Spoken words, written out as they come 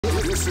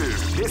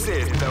This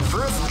is the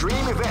first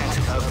dream event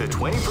of the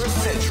 21st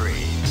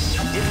century.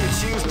 If you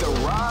choose the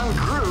wrong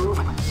groove,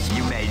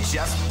 you may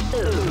just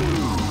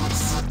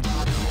lose.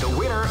 The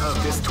winner of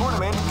this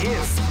tournament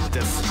is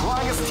the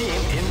strongest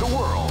team in the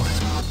world.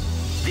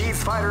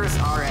 These fighters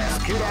are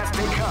as good as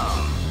they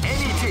come.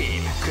 Any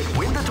team could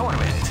win the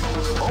tournament.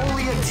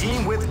 Only a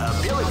team with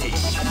ability,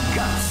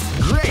 guts.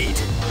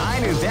 Great! I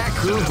knew that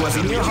groove was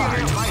in your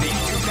heart. Fighting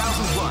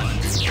 2001.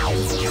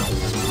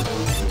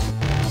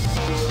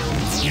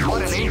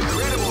 What an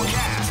incredible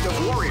cast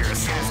of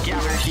warriors has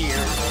gathered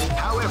here.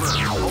 However,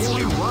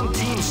 only one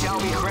team shall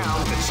be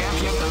crowned the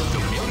champion of the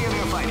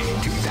Millionaire Fighting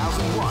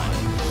 2001.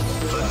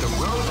 But the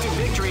road to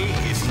victory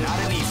is not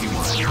an easy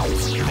one. The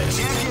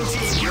champion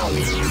team will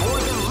need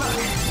more than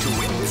luck to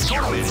win this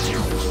tournament.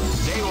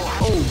 They will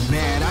have... Oh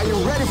man, are you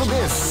ready for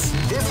this?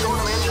 This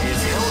tournament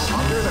is held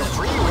under the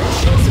free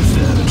ratio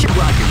system. Keep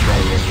rocking,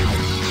 baby.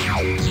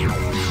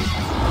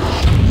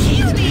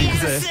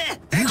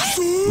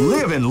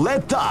 Live and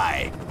let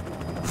die.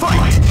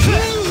 Fight!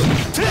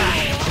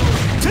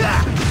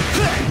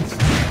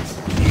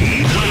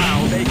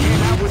 Wow, they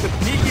came out with a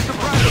sneaky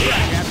surprise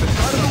attack at the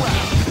start of the round.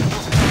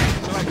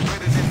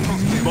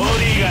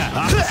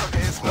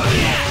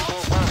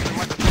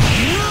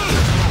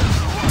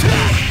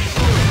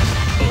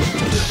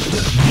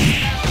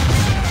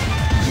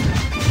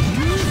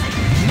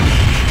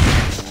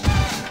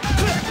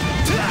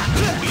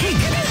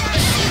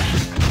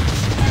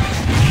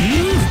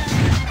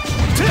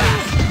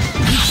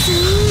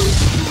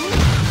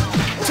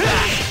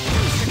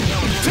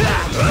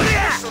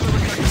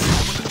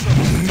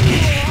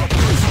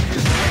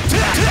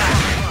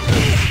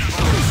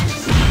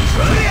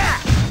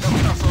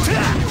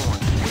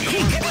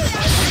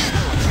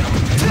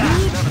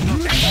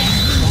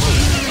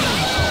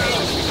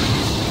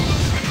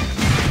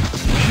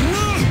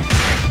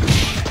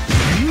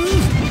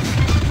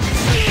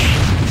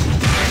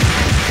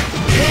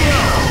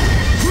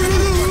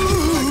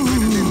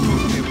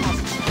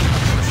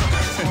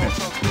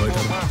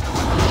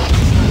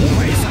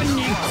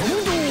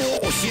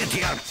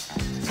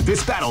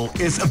 This battle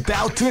is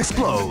about to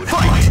explode.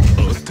 Fight!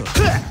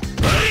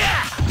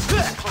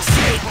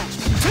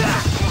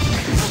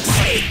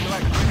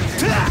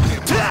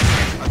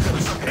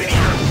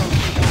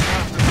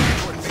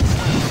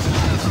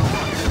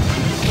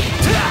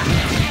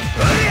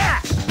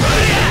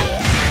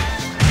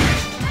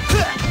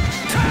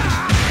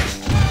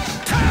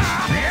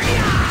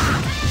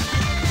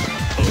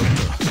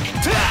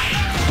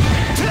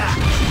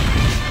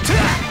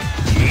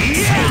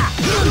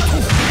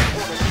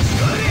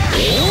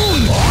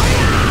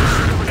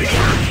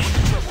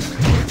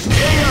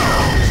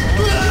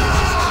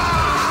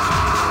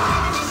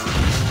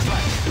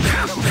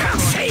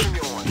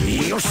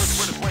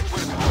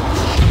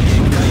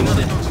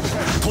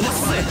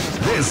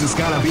 This is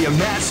gonna be a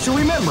match to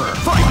remember.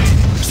 Fight!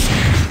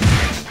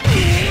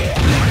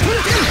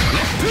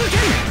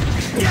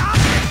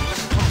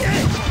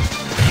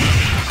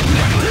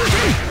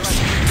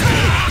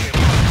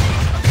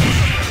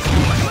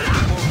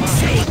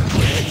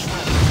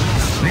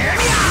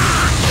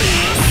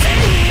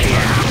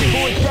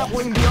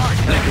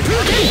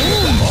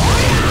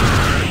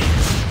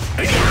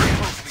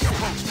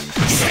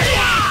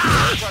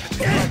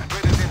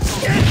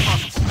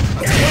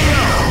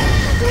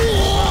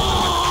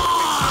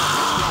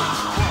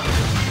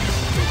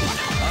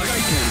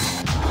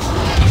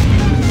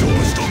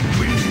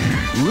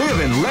 Live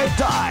and let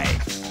die.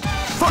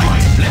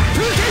 Fight!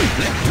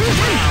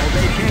 Wow,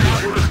 they came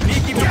out with a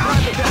sneaky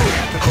surprise attack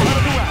at the start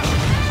of the round.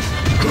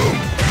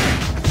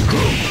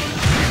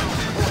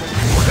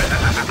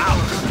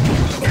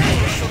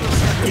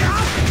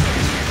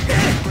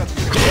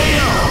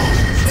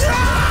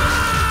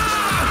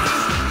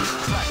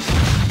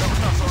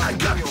 I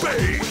got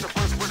bait.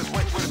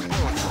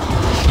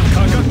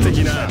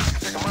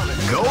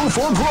 Go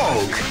for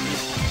broke.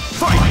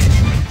 Fight!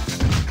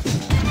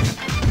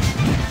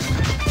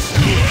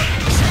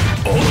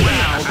 Oh,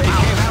 wow, they came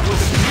out with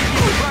a sneaky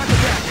surprise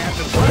attack at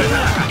the start of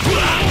the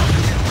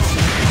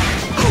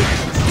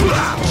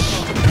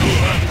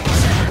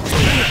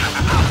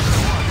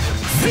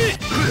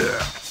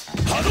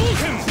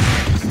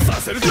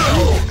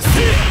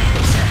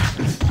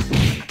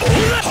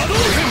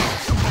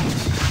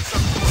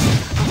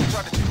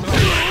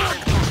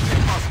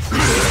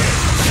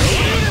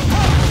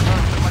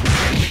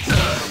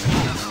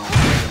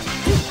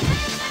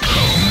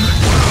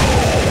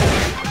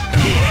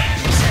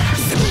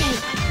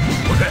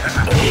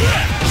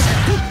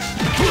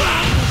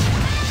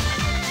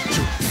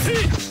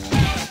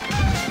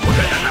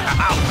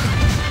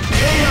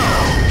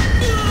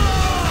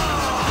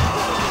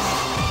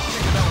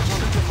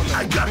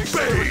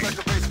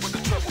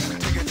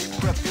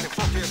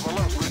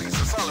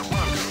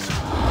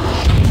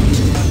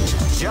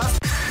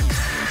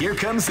Here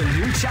comes a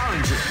new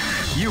challenger.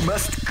 You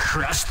must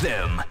crush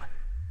them.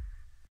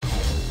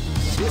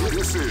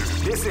 This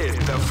is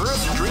the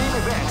first dream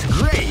event.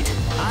 Great!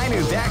 I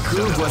knew that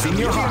groove was in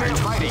your heart.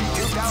 Fighting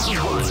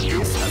 2001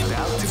 is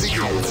about to begin.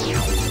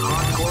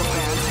 Hardcore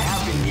fans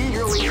have been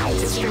eagerly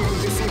participating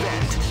in this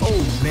event.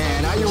 Oh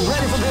man, are you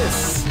ready for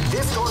this?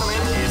 This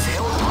tournament is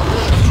held under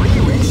the free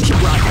ratio.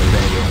 Keep rocking,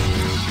 baby.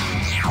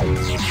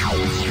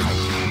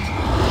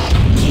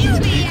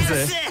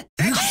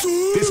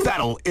 This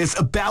battle is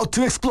about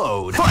to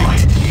explode.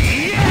 Fight!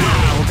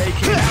 Wow, they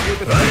came out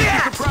with a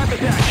sneaky surprise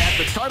attack at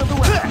the start of the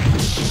round.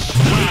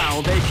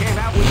 Wow, they came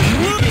out with a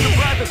sneaky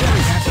surprise attack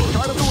at the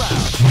start of the round.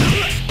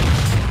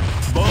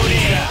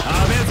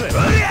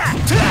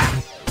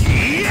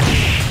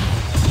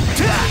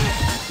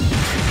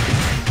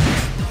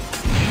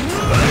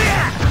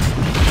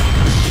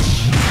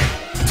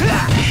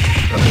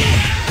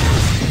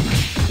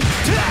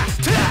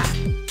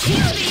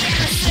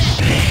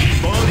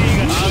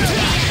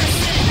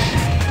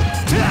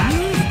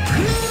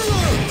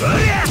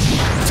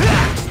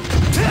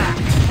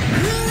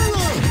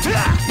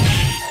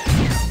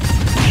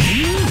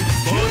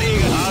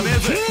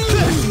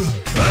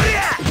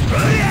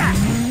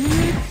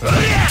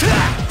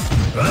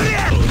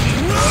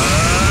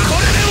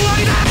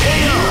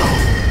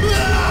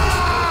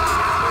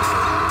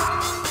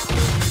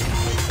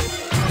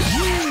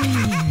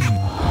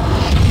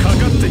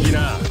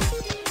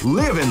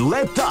 Live and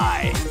let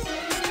die.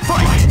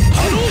 Fight!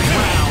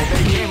 Wow,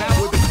 they came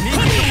out with a sneaky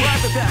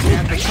surprise attack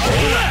at the start of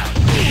the round.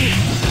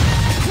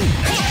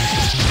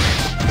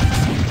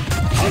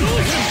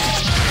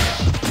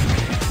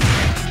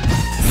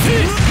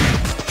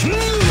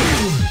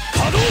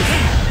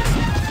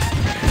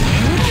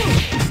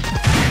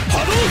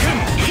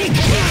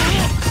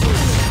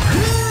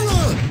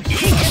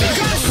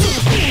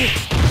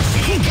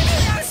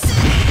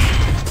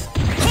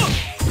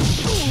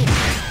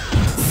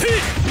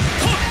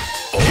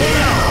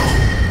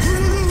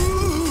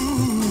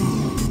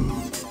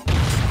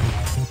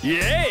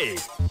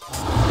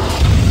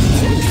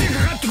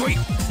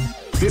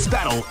 This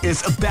battle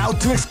is about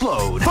to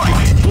explode.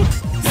 Fight!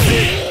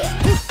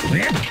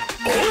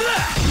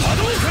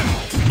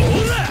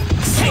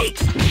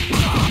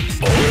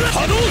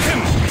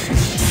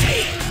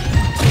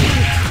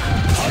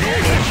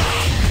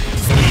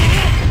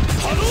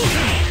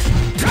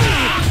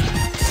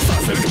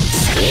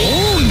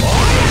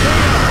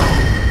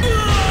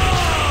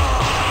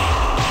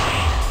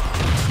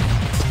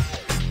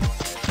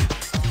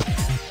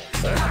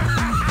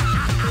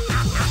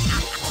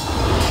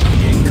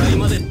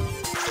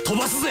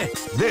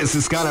 This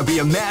is gonna be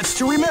a match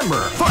to remember.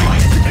 Fight!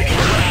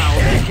 Wow,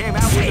 they came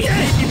out with a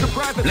sneaky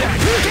surprise attack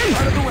at the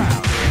start of the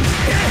round.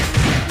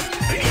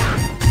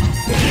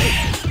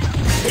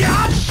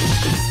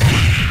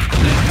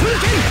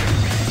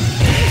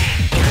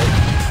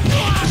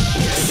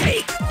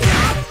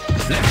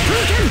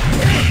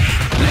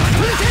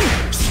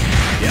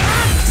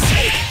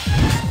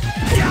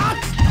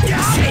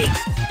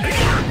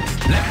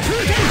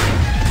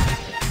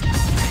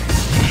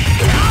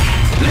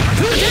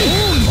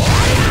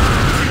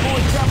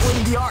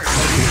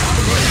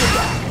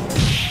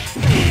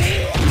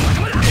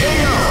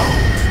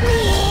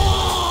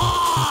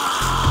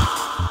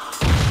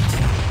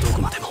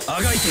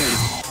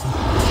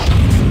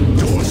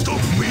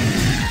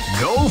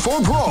 Go for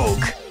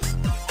broke.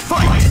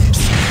 Fight!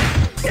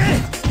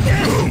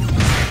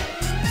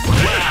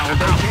 Wow,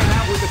 they came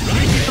out with a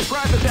sneaky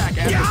surprise attack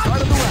at the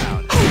start of the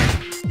round.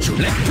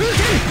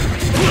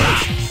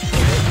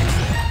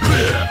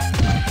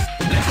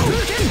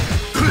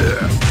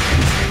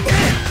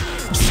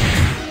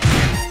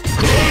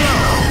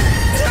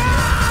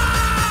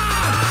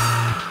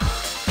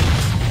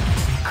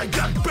 I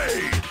got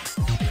bait!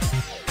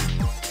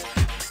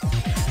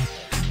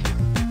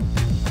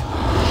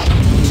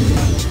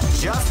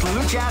 Just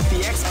look at the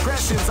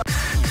expressions.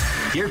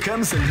 Here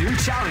comes a new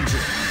challenger.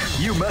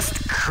 You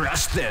must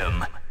crush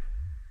them.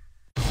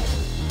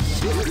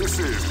 This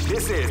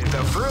is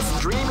the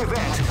first dream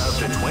event of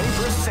the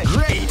 21st century.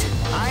 Great!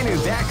 I knew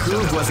that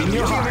groove was in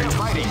your heart.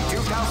 Fighting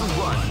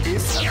 2001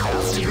 is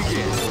about to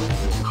begin.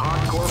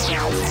 Hardcore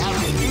fans have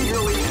been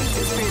eagerly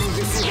anticipating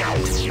this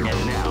event,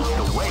 and now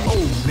the wait.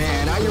 Oh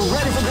man, are you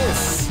ready for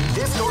this?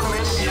 This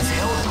tournament is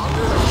held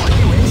under the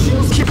free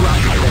ratios. Keep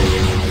rocking,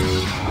 baby.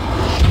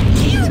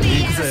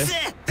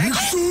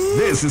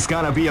 This is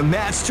gonna be a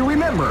match to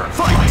remember.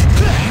 Fight!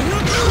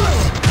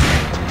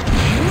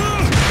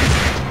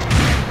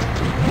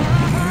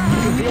 You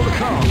can feel the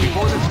calm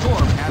before the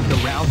storm as the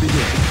round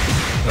begins.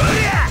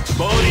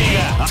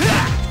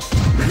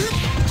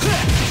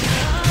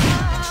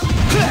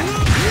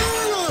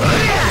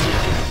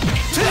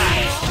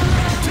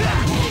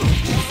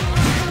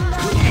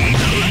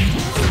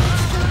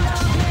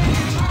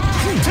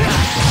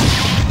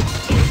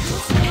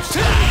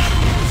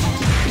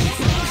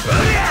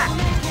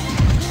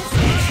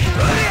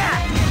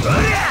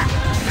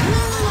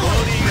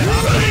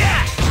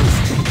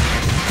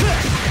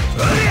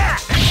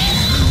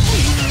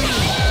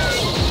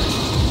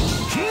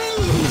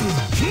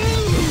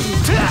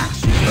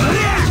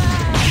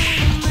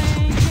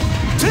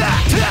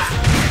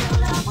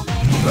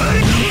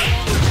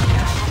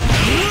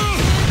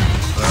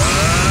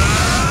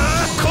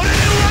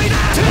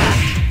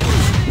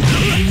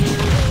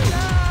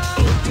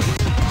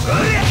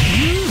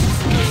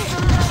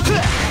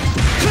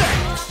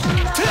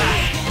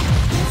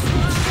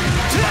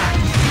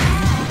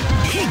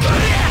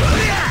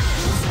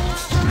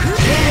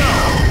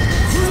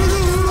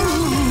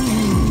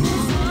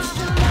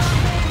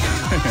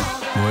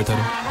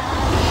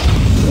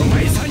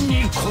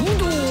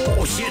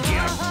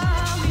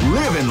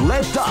 Live and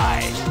let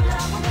die.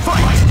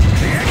 Fight!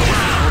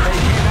 Well, they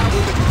came out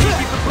with a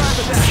sneaky surprise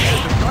attack at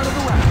the start of the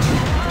round.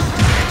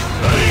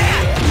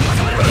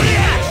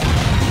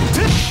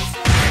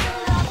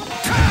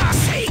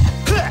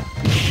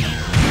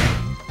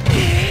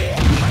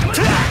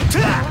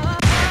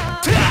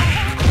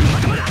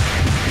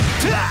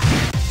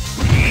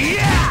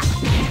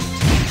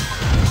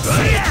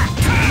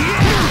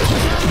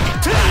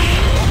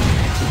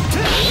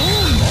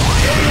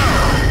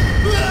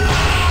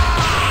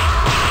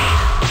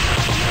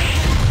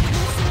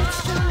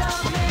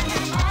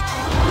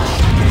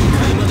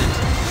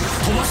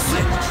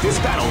 This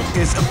battle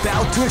is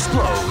about to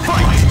explode.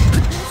 Fight!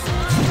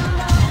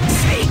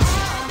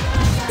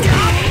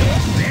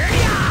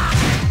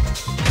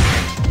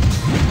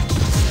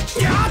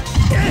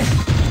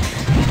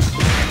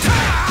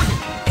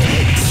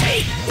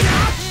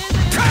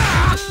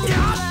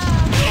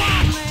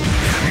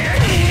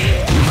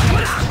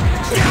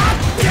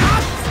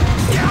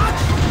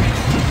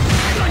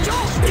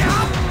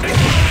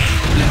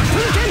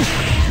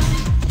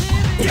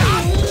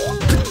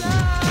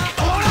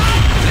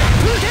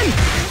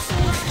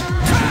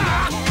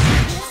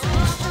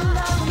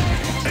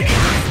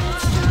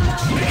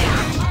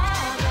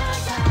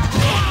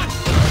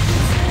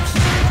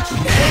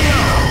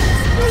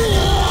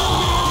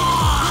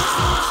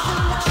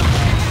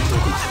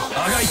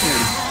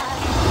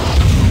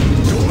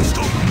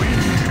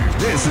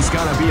 This is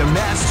gonna be a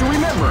match to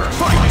remember.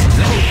 Fight!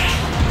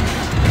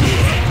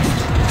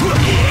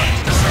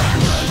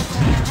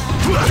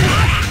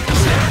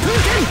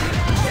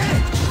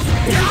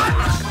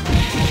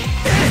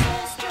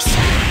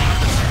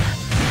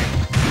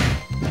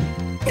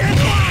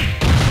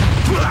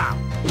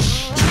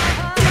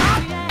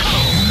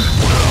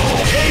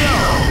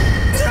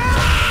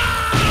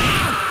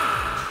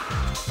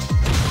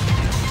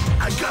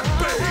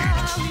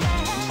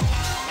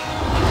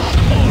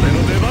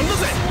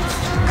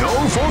 Go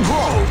for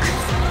broke.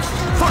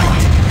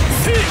 Fight!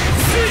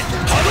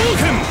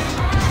 Hadouken!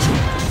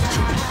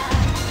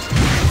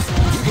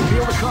 You can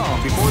feel the calm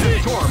before the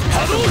storm.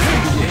 Hadouken!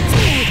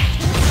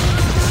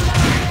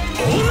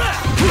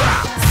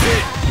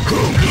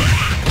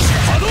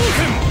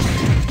 Hadouken!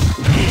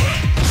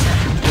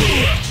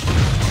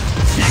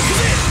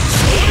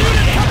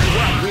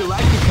 What we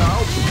like to call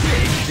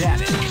big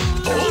damage.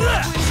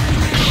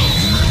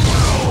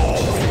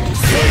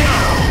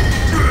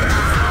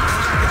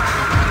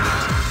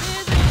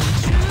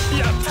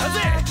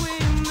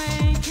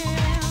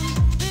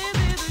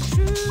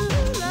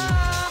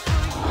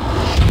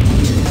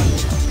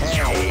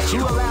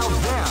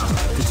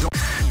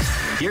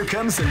 Here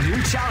comes a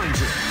new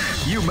challenger.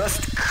 You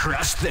must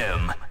crush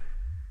them.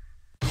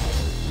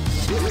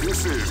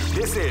 This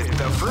is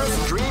the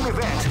first dream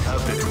event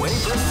of the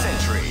 21st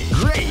century.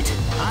 Great!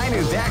 I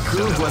knew that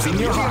groove was in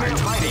your heart.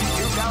 Fighting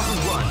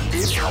 2001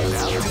 is about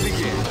to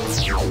begin.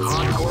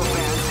 Hardcore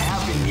fans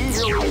have been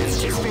eagerly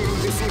anticipating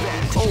this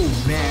event. Oh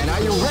man,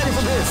 are you ready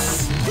for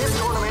this? This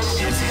tournament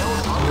is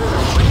held under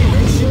the free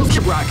ratios.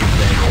 Keep rocking,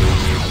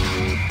 baby.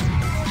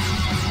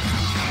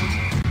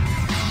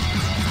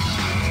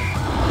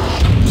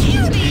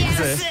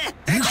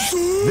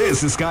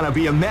 This is gonna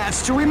be a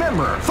match to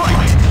remember. Fight!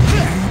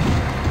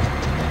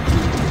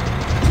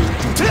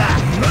 You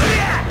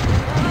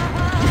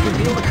can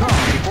feel the calm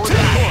before the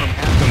storm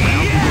as the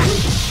round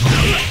begins.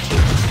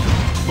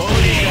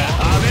 Body ga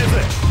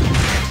amezu.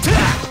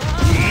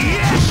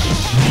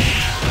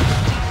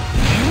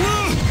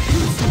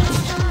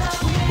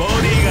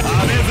 Body ga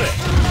amezu.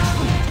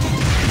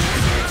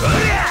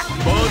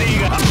 Body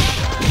ga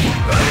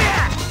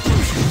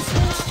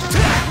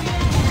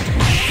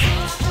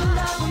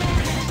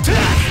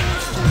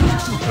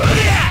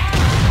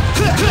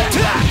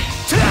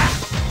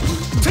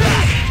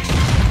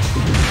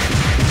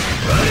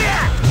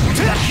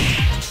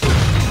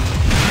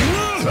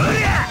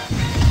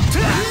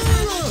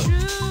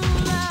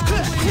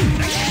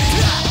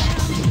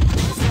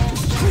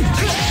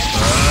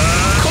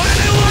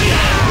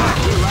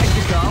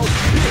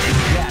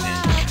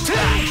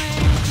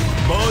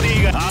Body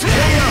ga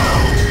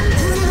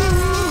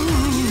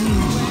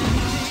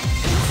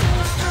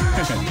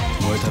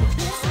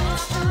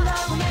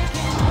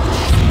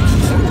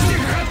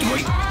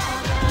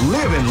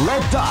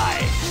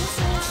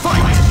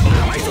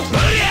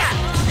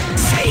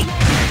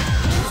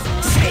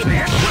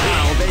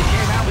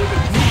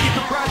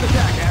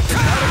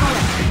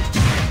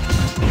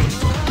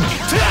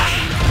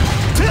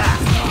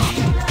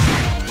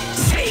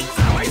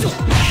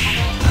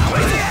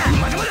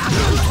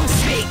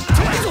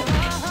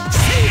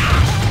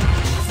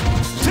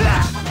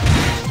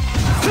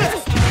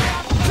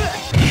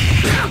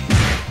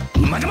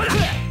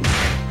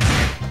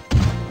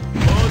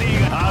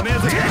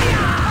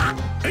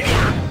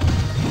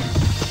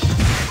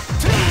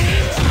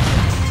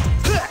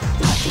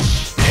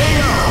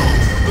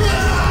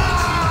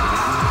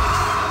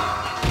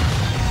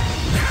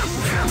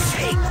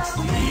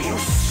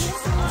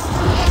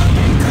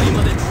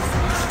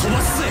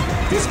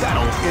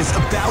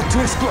about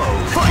to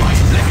explode. Fight!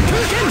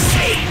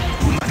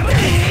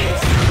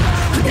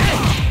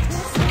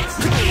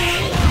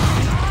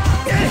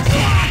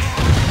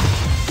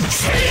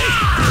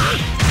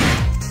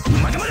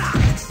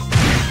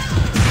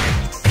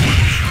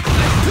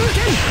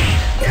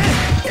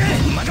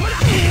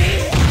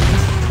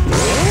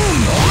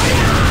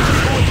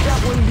 That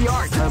one the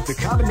art of the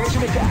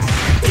combination attack.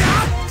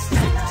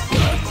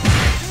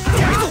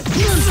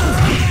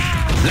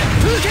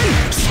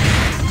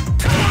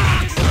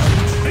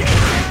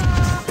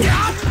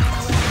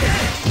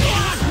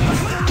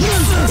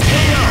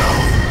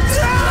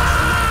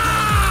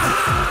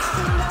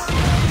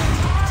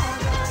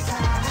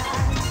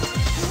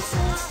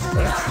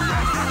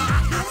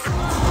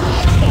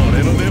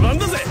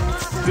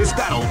 This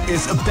battle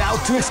is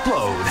about to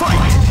explode.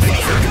 Fight!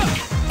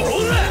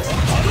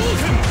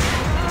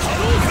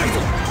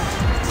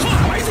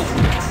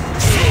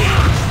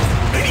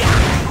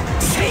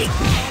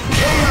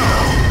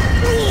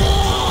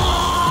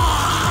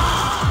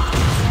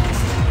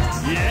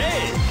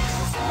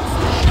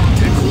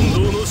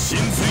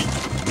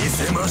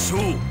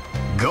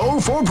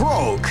 Go for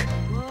broke.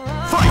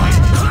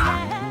 Fight!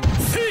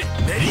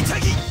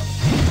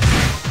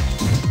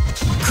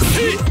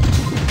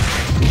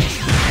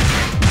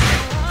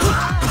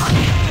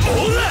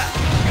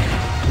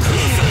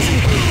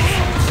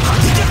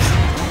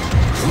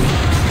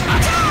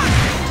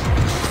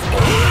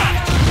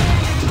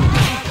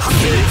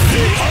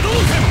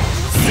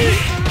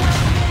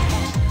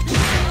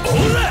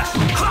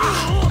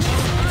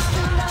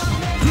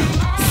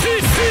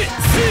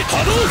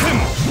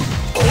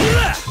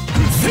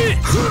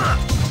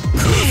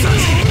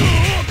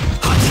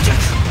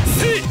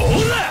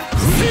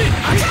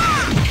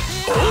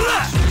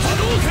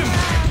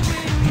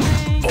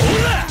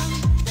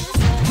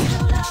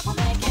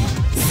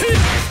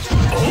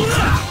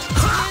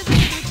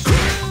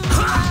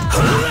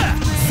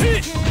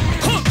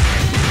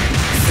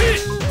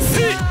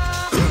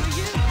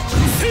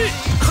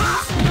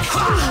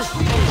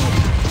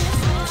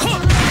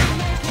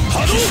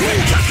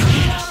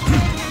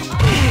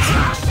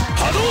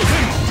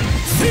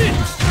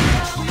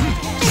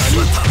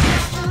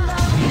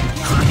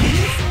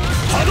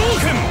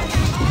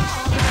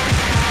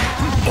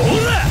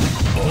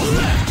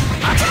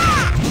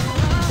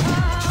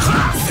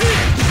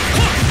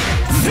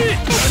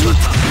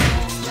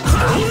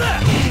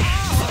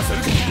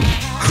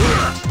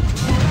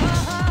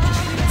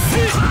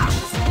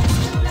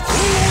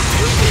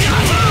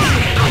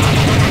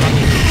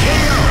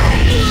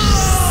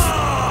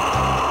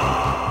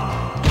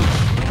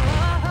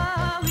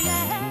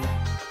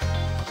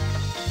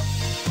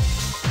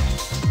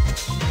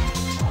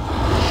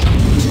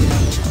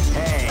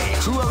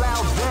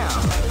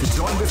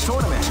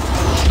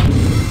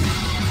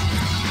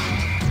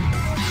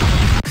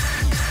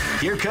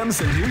 Here comes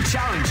a new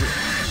challenger.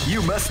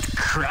 You must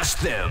crush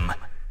them.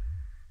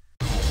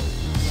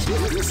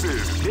 This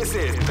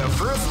is the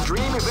first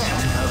dream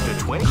event of the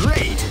 20.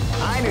 Great!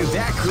 I knew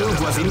that groove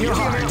was in your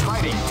heart.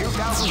 Fighting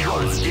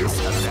 2001 is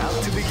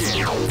about to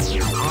begin.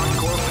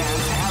 Hardcore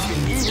fans have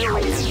been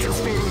eagerly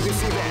anticipating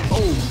this event.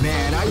 Oh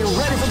man, are you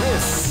ready for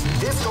this?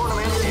 This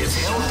tournament is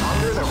held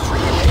under the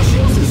free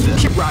ratio system.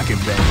 Keep rocking,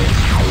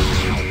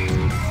 baby.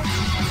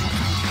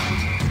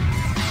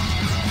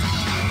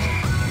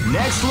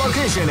 Next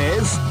location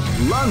is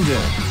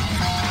London.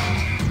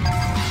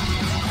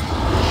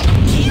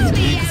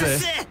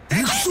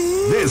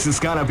 This is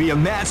gonna be a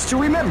match to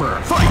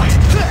remember. Fight!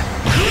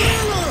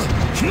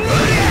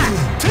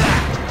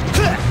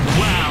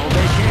 Wow,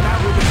 they came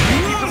out with a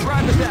sneaky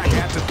surprise attack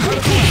after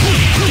 3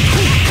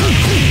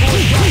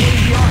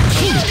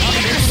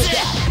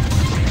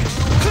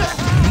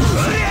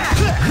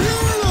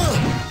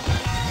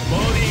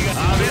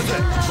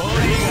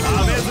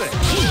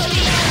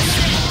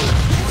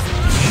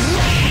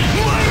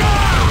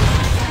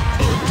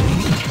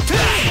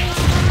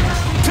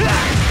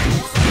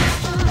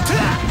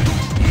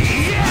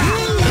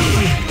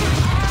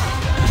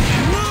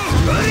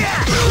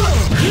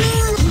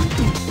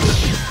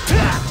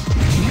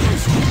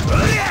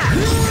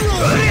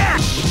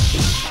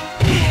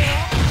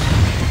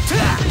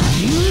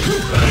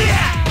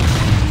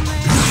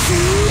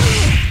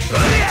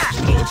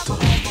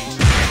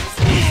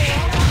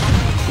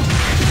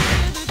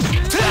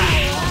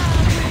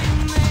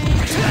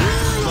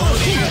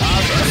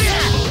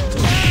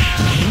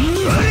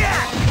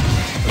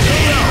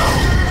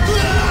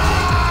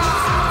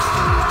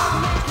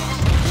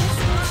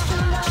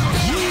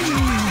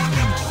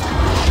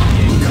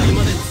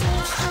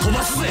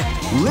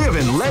 Live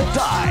and let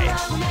die.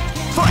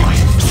 Fight!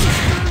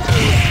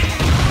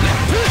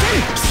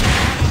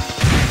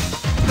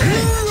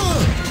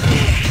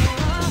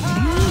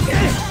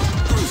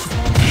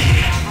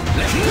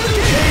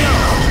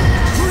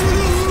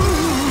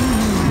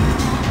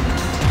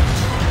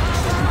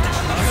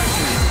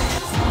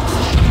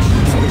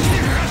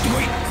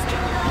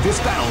 This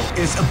battle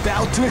is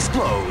about to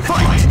explode.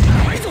 Fight!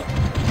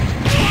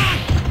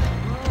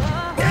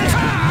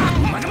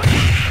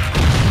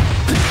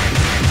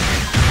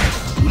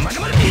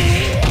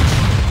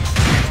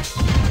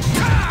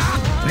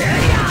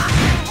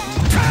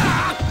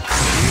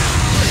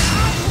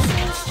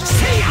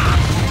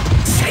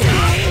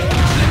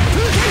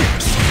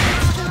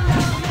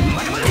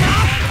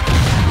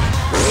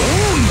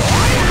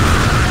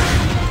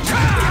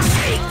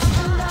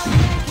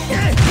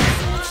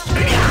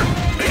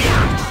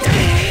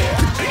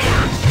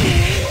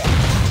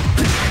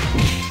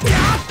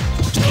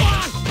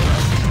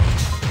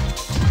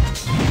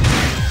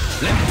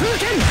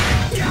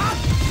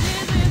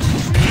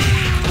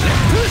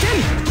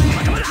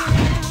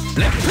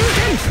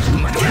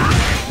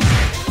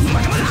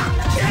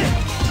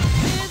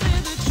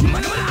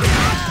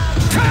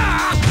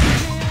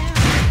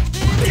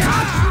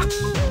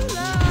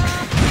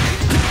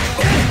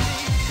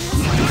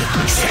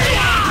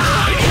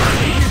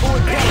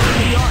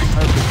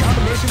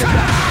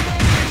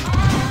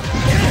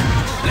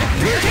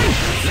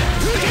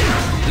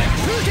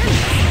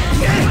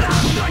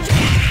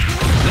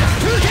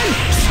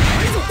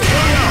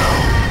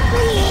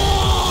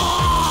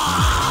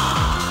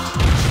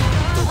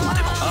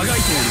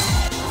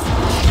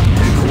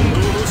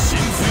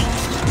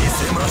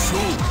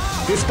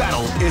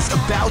 is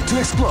about to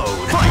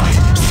explode. Fight!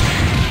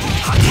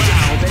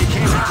 Wow, they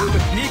came out with a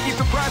sneaky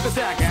surprise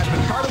attack at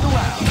the start of the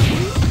round.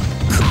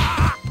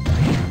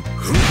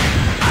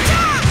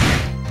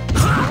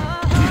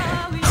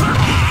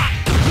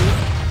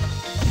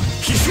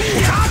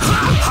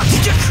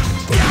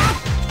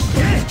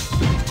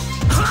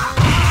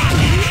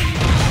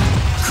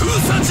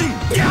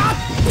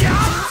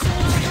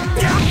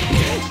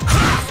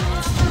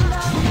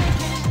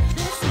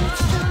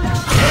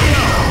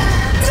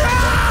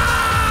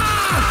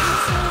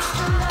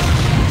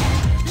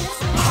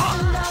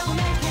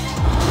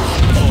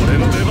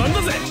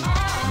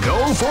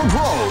 Go for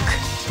broke.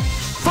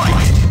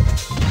 Fight!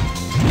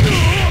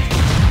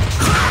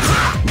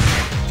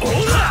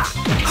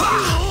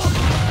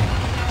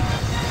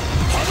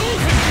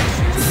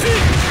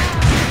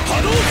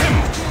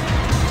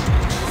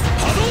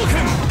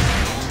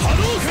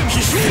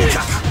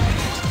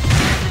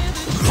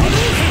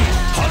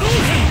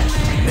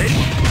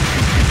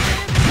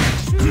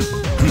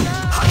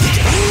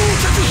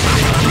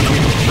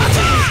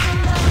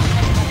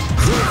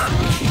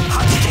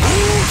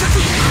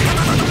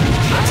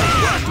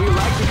 We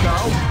like to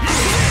call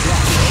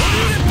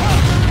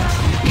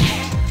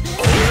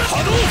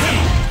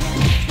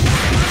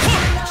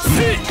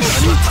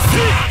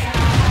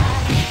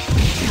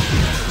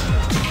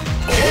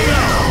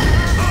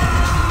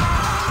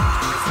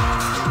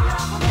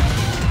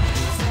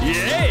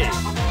Yay!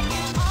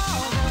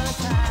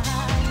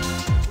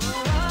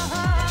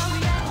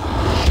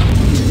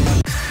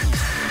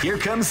 Here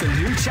comes a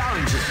new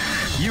challenger.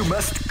 You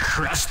must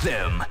crush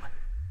them.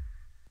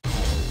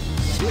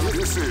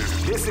 This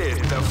is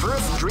the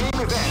first dream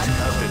event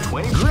of the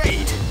 20.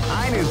 Great!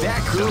 I knew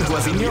that groove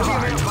was in your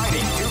heart.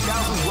 Fighting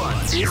 2001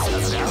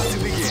 is about to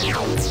begin.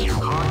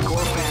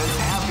 Hardcore fans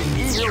have been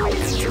eagerly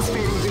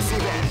anticipating this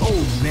event.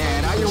 Oh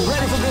man, are you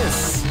ready for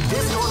this?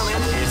 This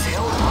tournament is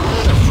held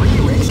under the free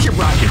range. Keep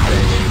rocking,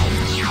 baby.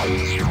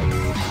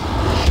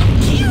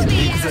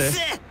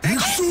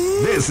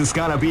 This is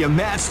gonna be a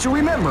match to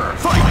remember.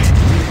 Fight!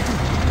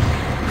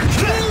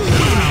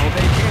 Wow,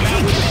 they came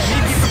out with a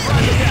sneaky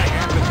surprise attack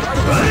at the start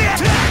of the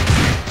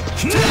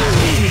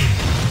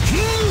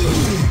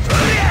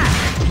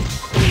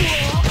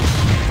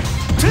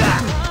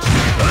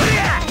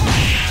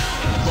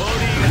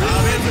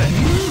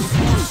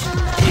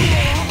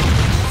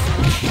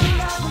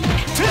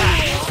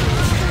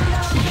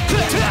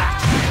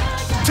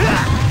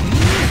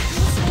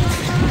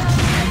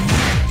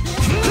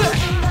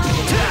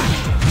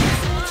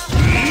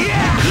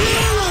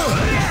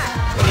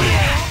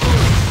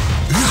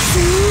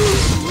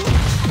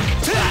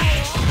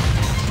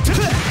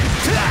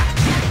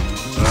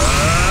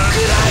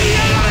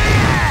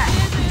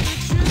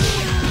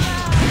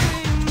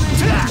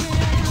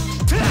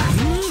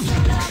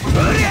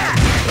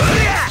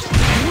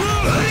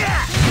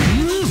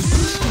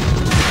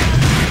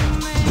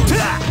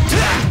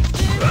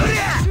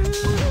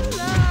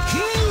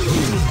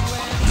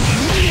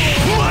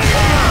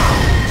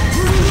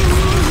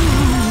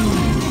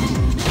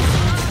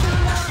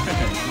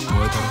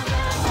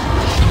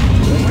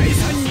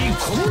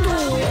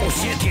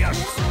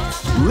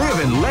Live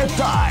and let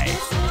die.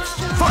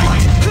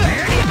 Fight!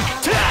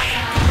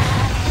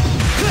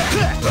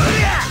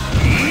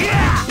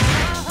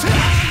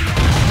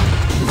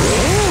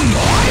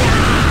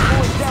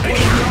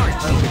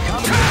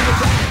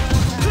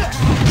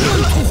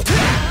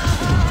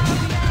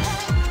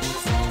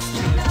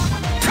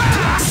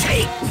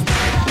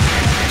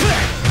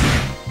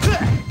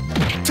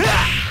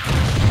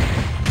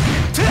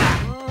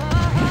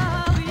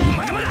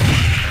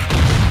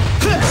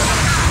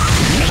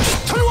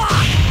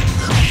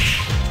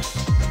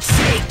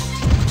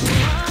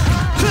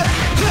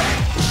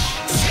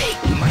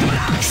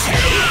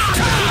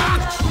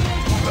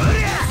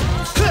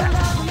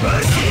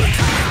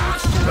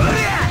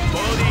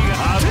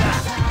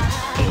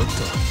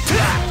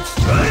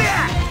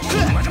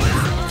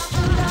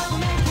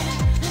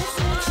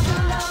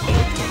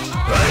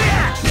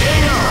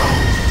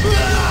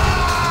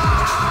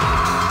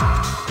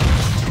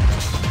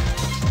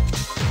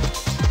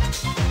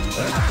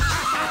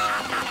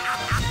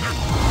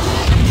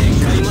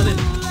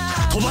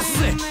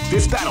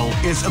 This battle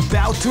is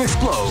about to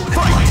explode.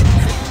 Fight!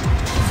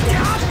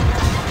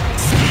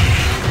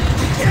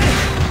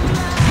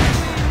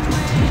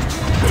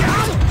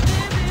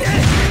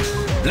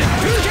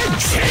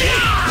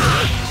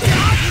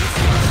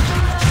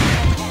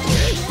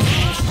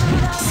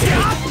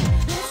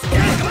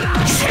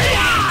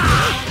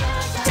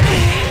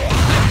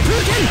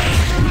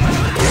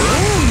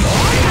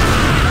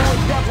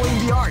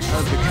 Definitely the art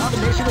of the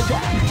combination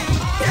attack.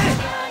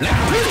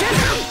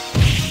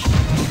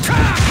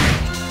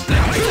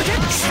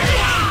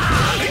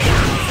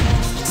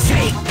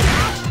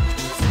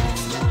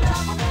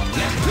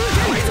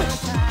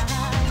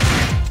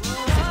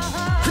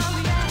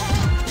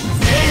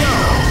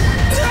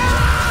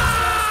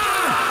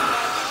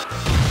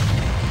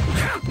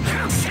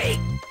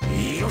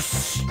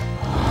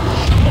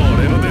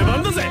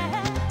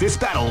 This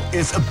battle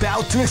is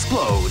about to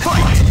explode.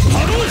 Fight!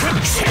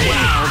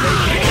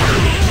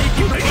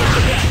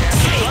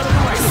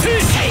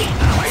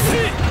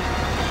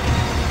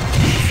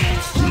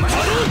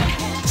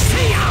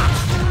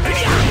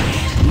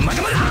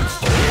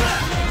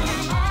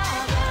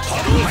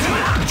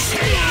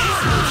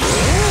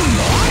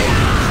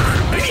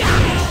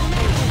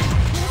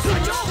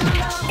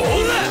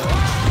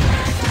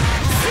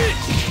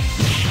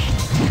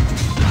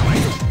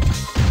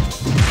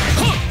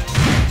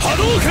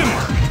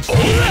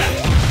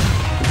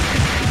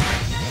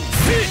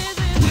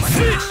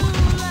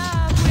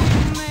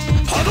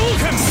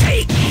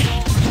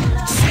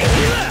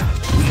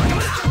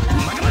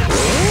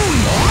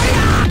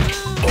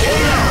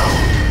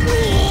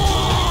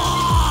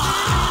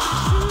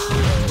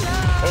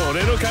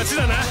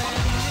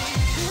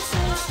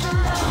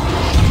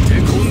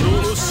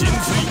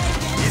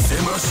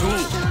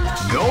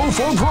 Go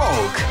for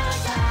broke.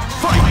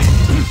 Fight!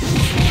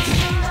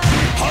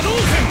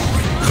 Hadouken!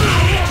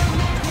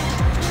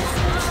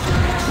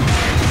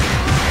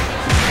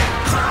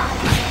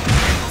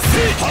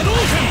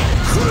 Hadouken!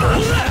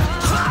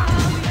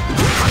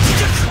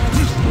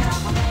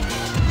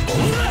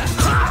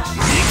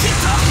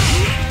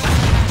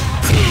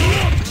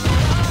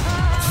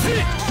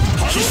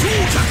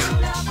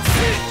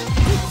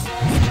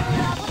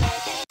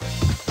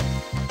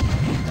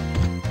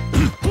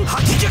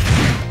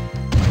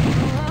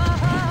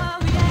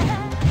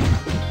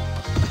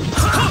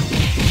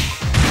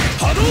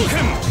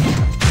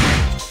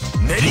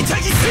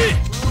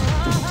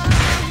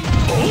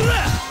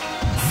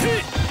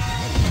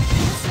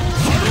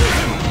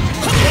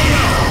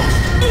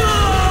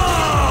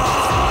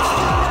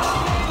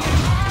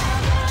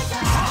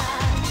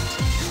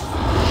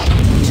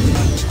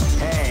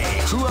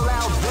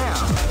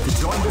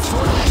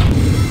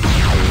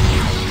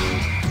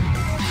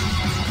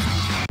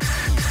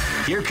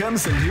 Here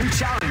comes a new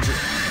challenger.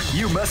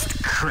 You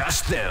must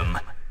crush them.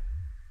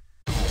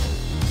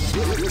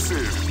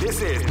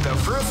 This is the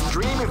first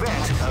dream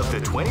event of the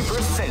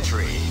 21st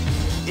century.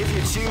 If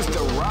you choose the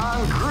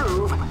wrong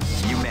groove,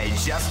 you may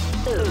just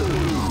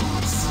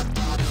lose.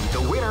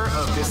 The winner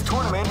of this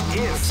tournament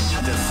is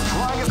the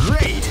strongest.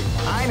 Great!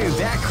 I knew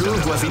that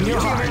groove was in your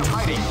heart.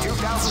 Fighting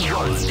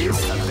 2001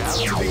 is about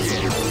to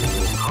begin.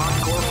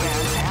 Hardcore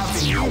fans have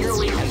been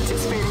eagerly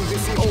anticipating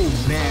this event.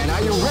 Oh man,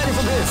 are you ready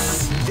for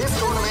this? This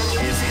tournament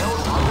is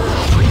held under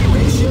the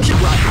free-ratio. Keep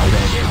rocking,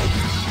 baby.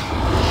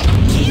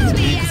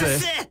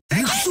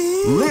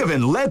 Live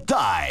and let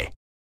die.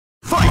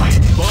 Fight!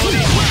 Wow,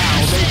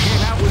 they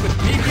came out with a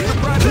peak in the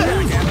front back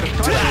at the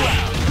start of the round.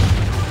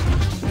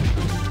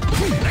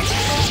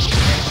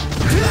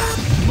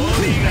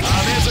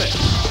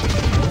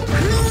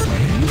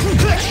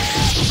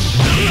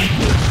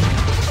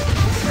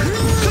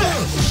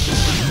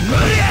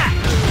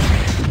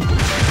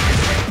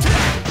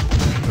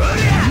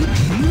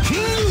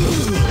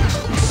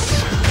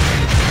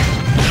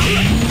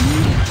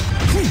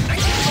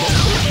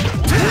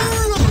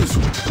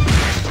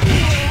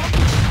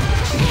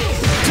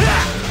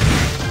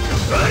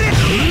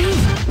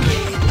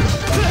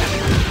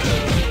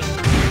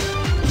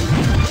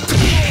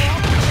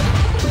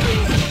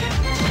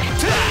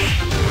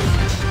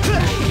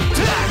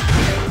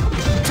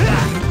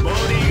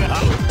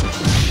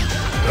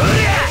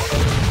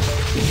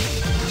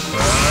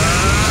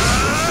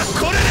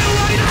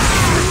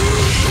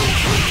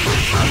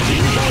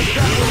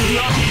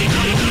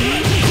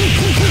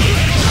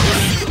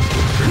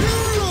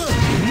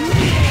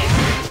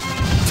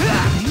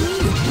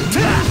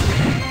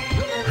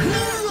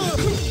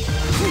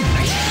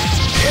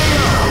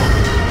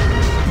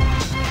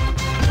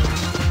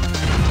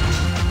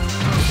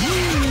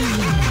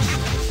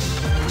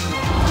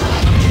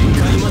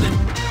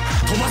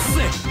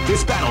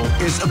 This battle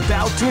is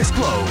about to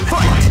explode.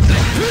 Fight!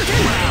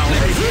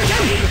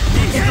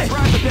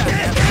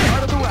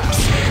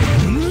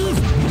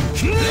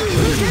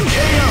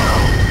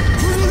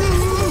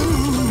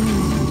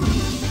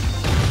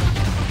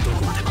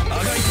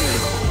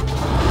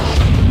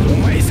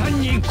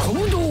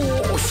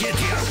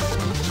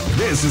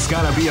 This is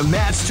gonna be a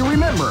match to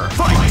remember.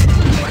 Fight!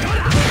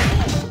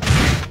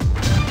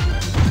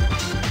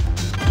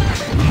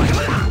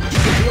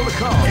 Feel the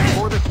call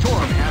before the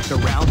storm has the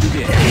round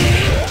begin.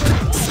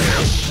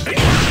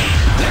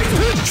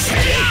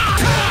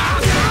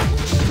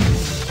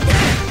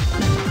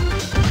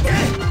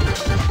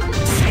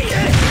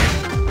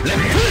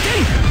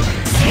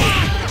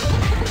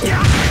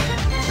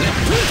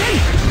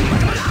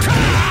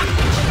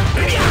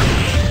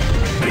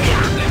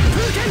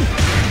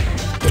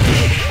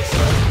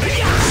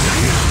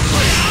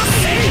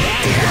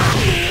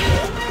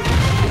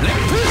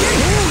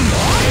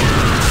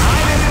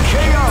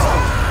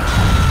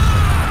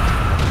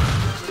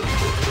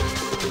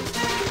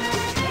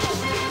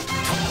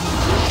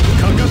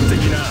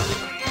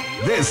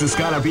 This is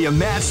gonna be a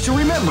match to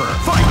remember.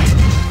 Fight!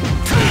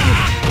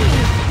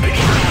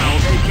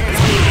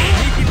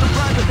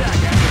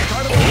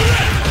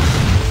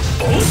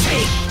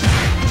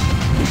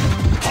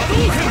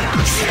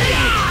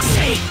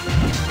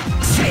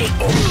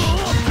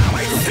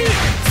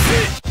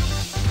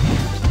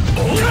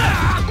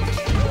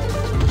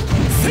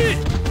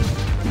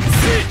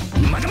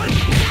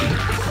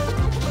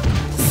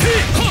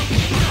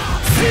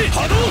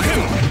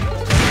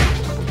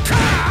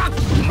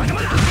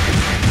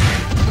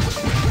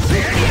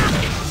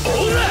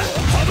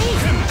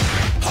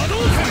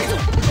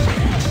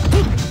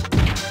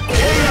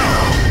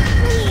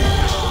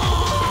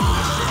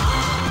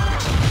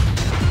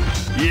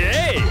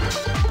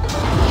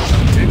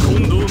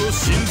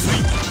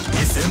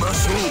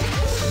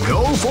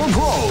 Go for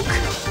broke.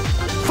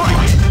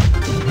 Fight.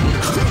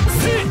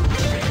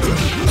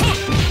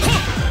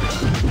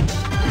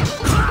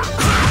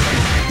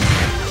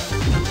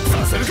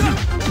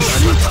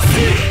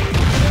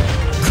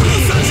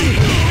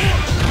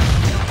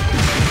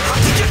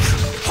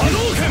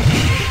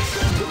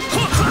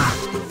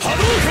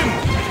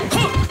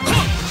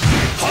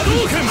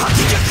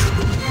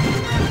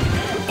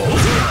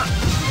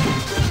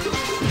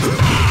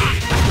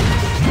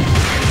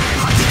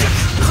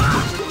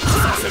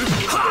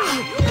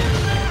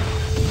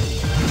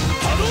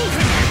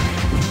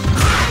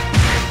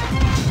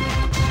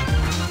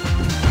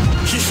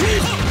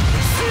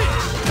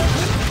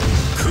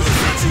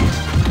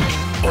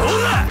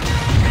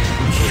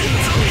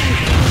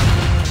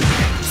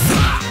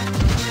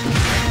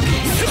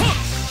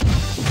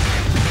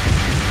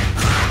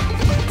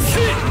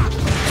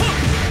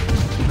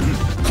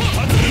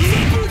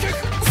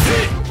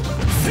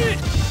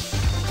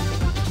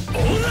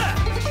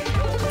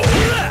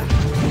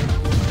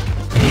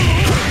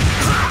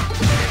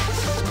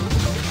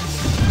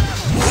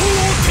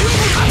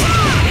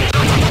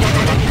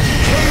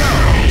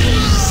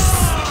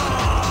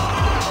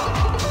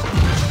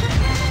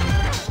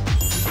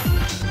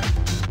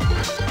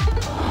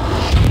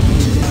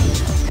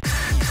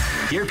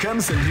 Here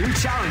comes a new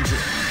challenger.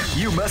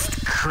 You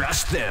must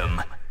crush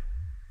them.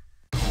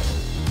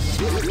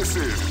 This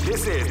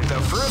is the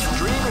first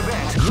dream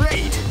event.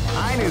 Great!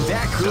 I knew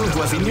that groove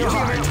was in your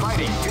heart.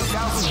 Fighting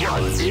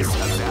 2001 is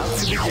about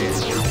to begin.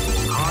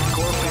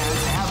 Hardcore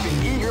fans have been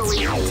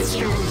eagerly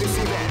anticipating this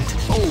event.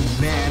 Oh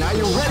man, are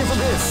you ready for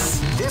this?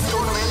 This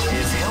tournament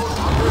is held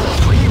under the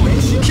free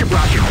ratio. Keep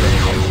rocking,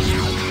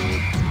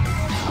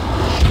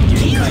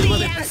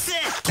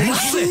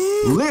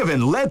 Live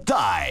and let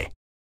die.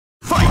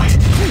 Fight!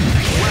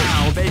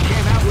 Wow, they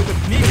came out with a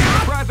sneaky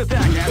surprise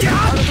attack at the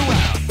start of the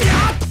round.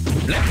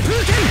 Left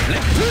Putin!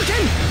 Left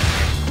Putin!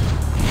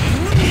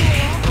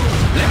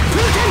 Left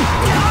Putin!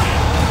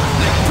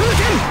 Left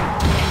Putin!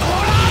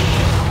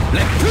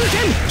 Left Putin! Left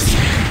Putin!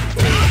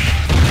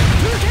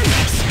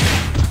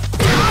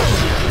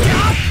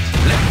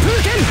 Left Putin! Left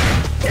Putin!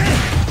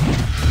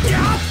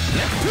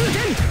 Left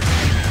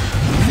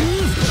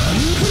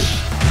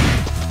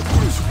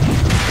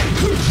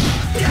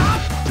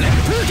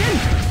Putin!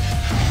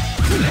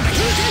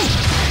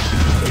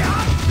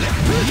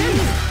 Left Putin!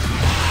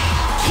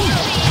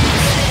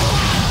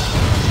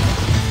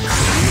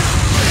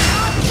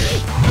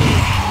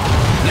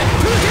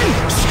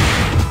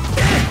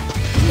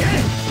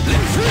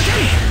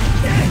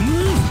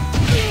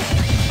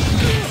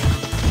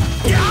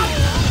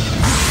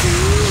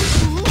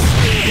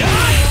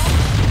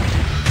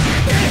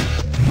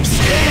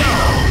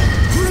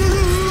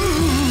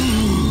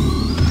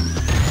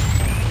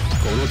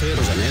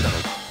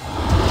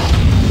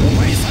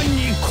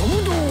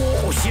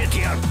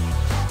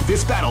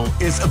 This battle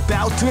is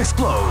about to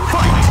explode.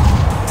 Fight!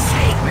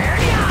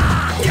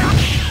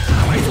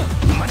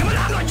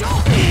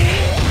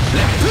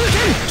 Left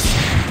Putin!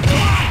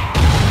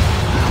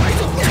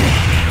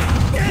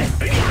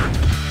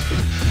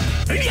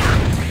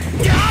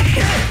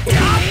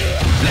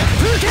 Left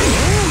Putin!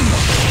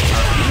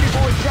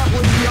 Boys, that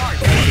was the art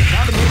of the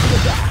combination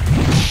attack.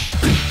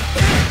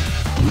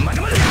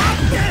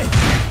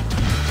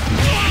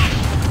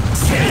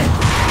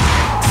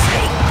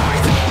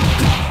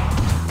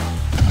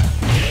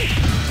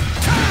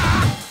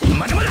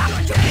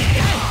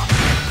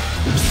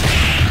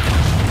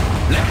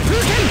 Left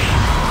Putin!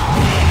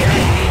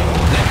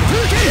 Left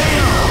Putin!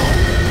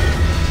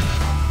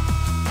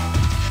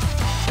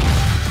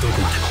 どこ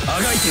までも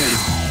あがいてやる。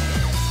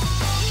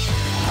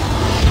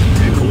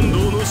テコンド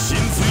ーの神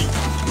髄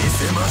見せ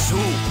ましょう。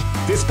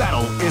 This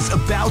battle is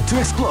about to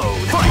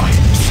explode. Fight!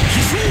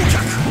 飛翔脚！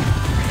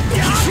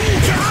飛翔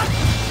脚！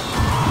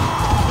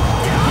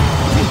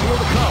 Feel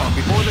the calm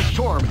before the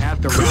storm at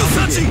the round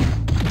begins.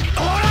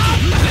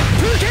 Left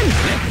Putin!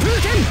 Left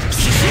Putin! 飛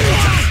翔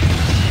脚！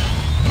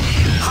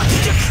八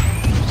脚！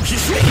飛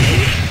翔脚！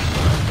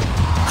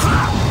は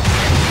っ！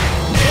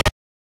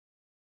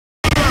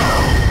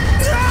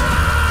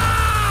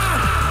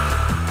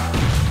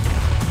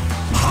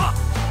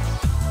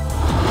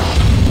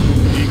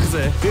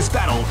 This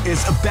battle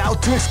is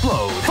about to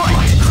explode. Fight!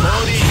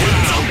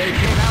 They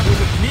came out with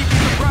a sneaky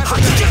surprise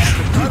attack at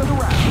the start of the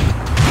round.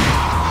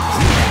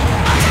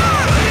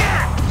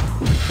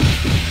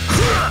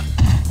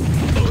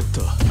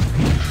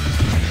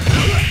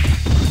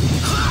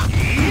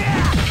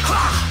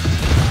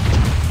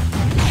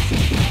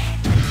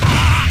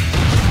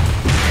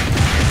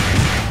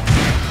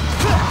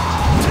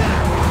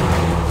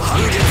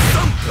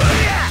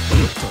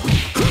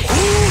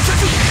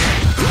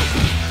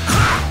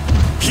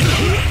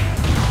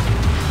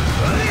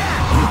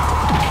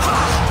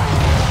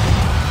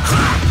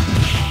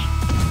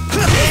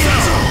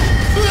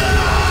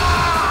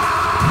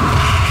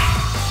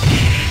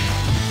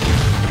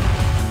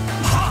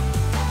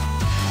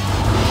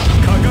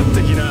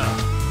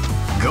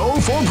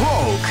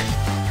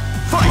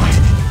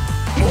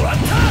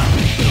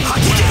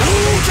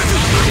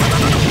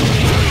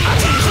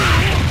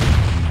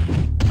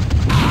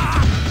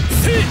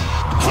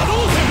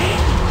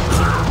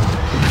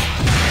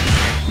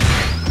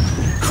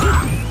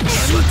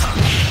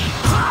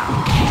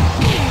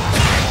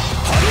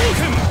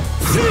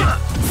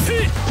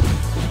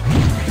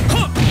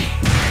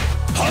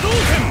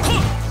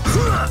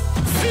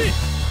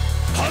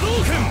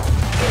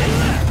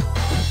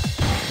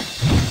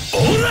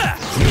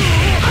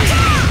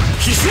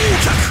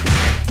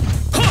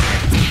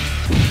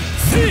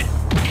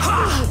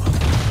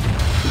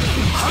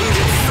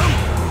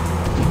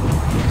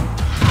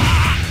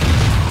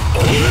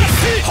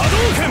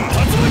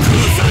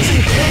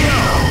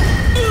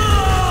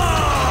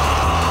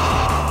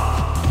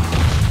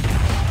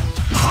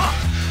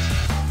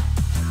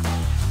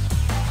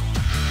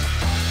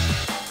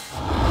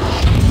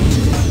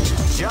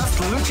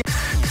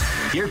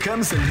 Here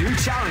comes a new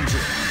challenger.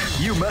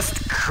 You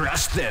must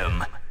crush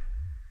them.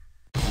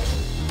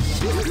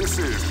 This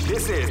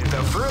is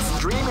the first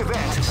dream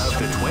event of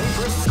the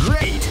 21st.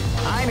 Great!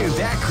 I knew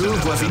that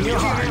groove was in your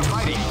heart.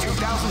 Fighting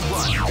 2001.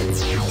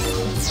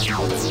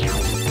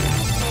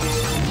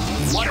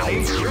 What an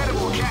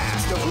incredible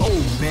cast of...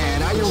 Oh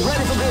man, are you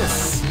ready for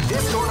this?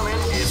 This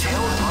tournament is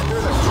held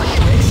under the free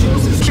ratio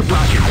system.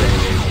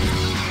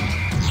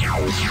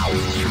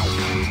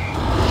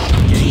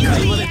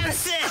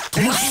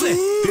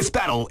 This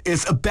battle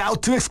is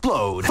about to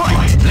explode.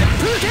 Fight!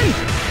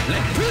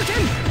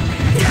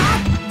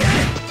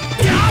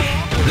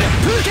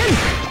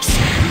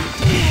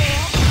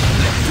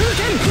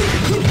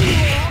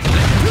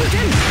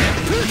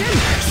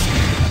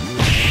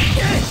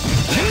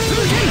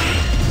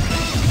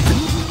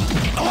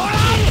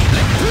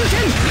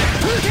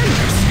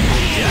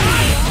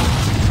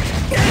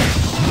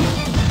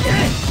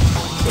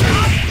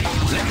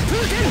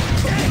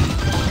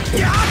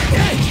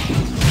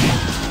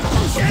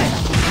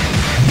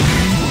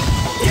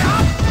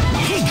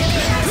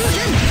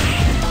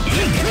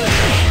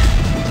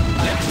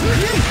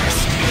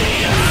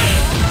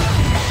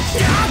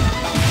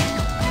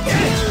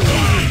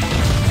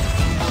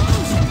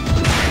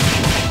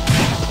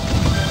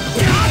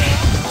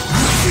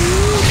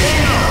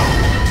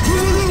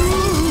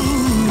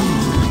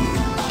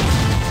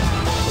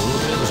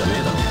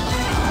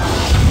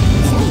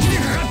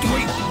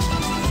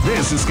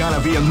 This is gonna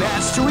be a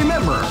match to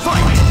remember.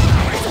 Fight!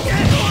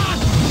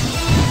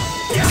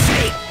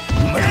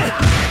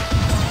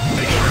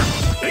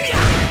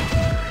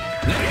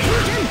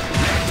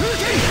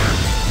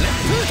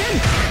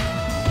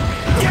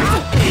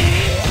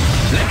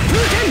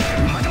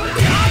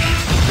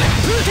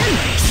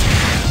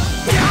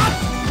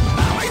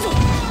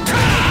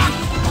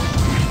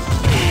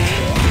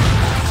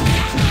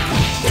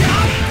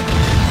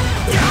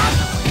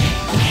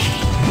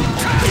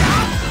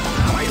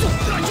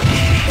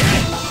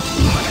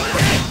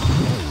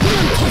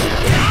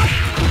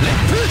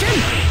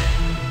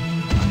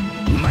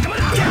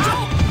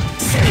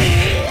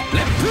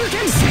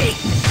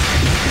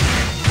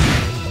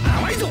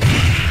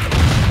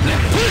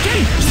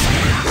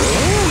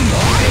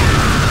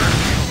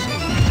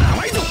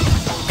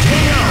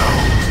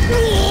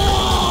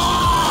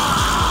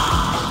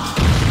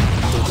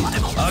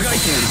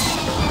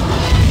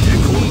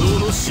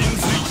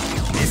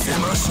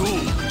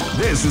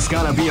 This is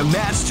gonna be a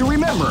match to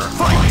remember.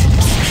 Fight!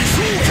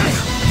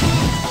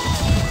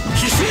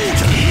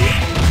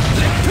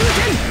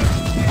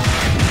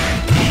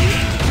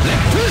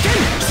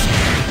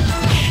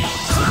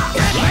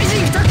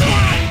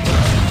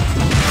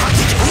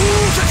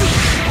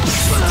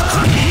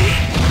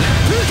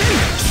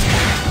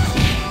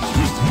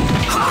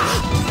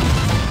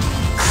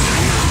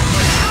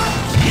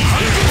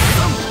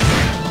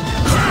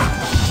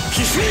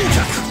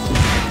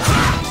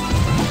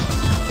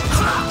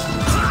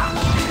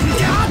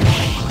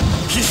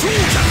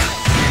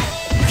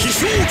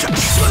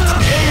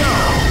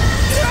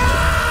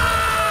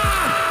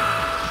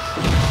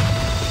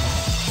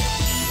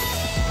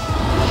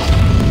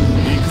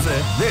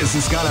 This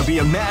is gonna be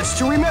a match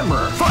to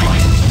remember.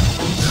 Fight!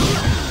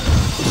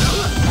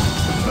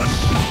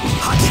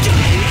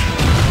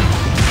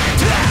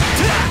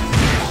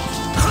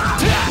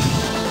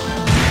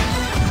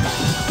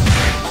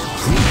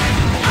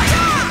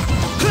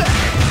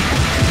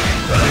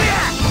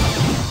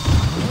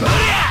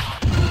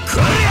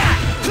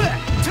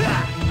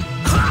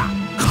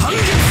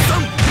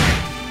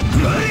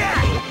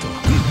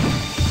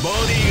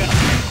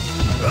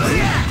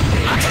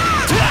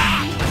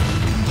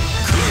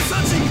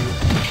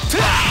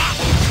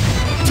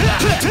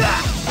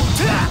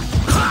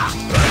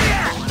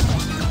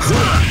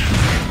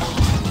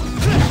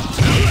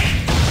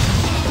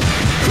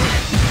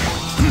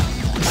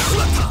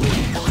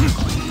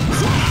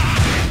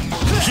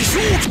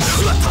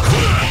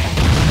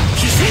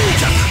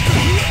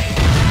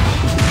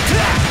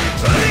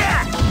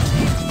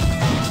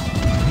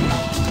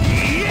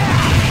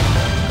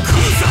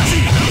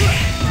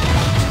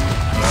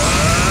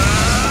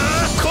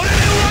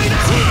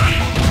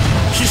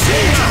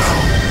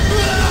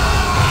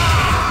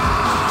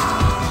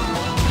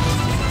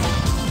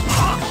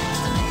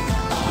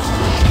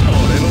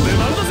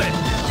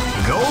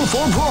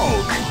 For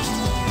broke.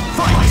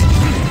 Fight!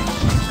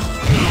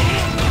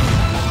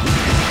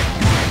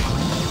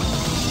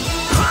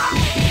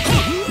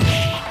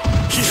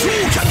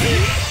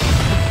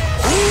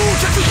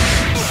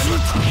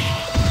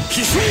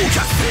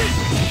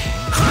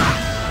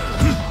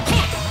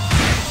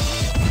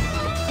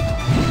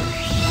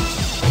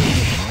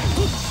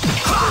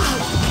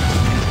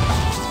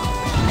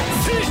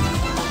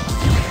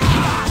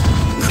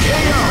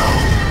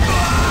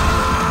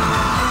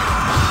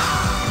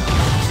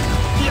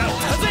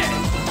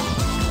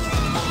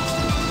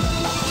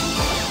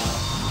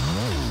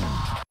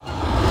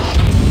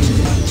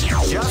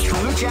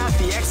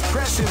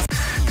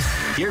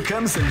 Here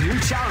comes a new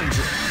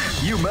challenger.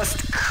 You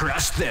must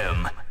crush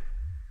them.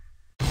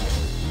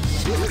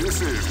 This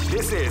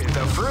is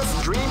the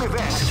first dream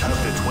event of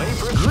the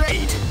 21st.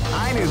 Great!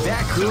 I knew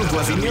that groove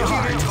was in your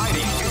heart.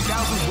 Fighting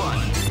 2001.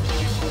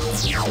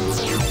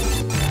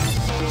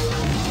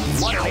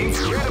 What an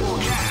incredible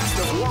cast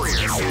of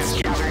warriors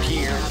has gathered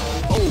here.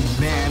 Oh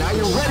man, are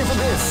you ready for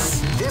this?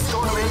 This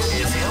tournament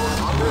is held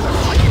under the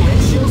free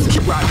ratios.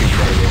 Keep rocking,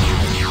 baby.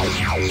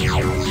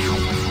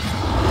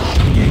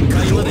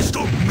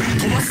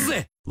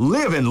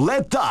 Live and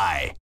let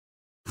die.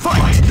 Fight!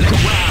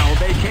 Wow,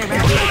 they came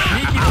out with a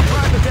sneaky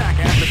surprise attack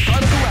at the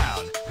start of the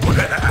round.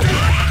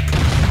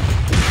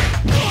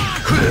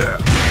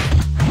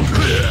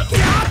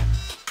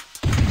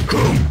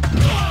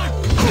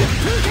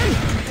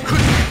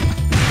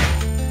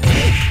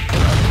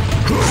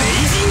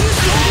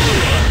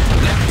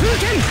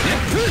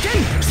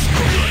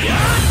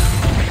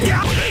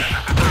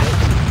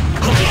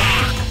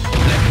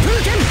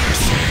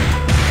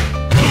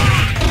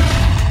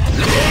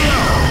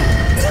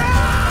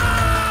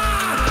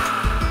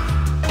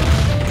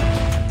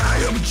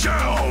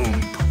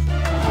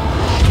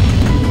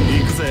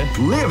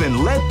 Live and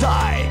let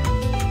die.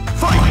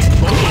 Fight!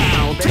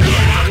 Wow, they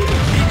came out with a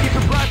sneaky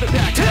surprise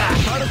attack at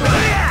the start of the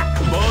round.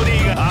 Body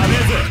が破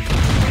滅。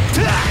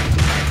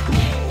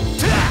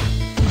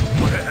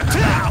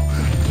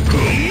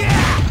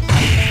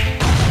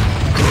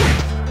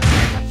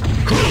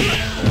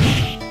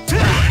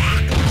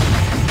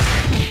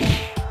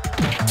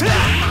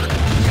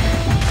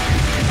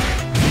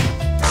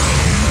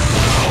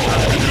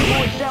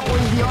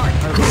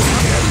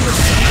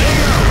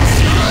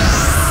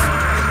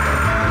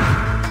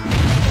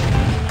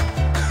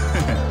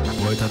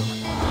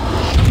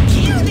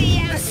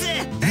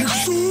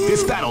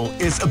This battle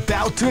is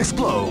about to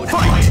explode.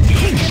 Fight!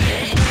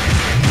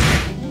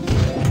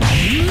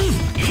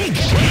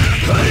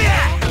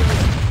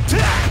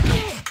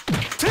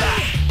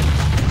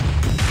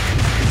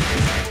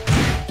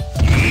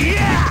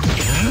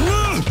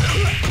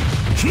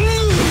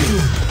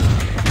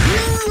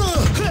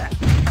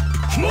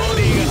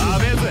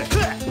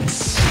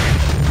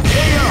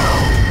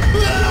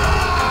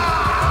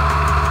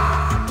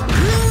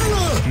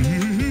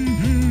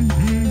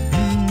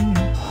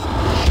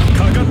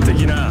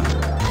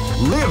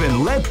 Live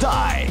and let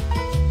die.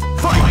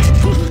 Fight!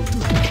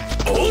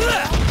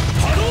 Ora!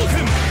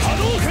 Hadouken!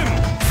 Hadouken!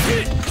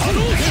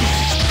 Hadouken!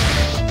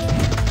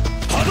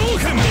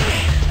 Hadouken!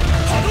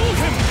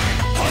 Hadouken!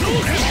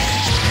 Hadouken!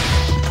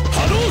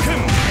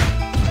 Hadouken!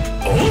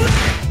 Ora!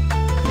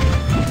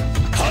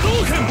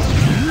 Hadouken!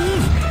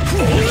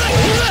 Ora!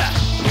 Ora!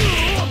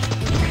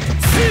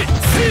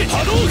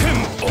 Hadouken!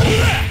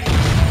 Ora!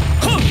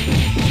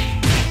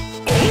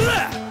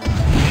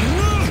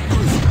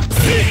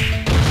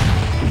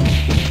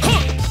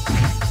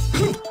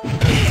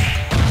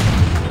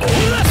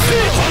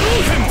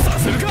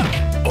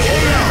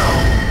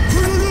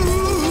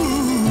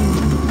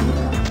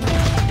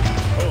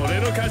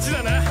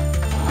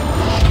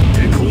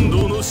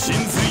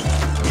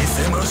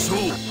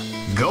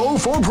 Go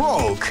for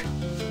broke.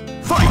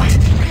 Fight!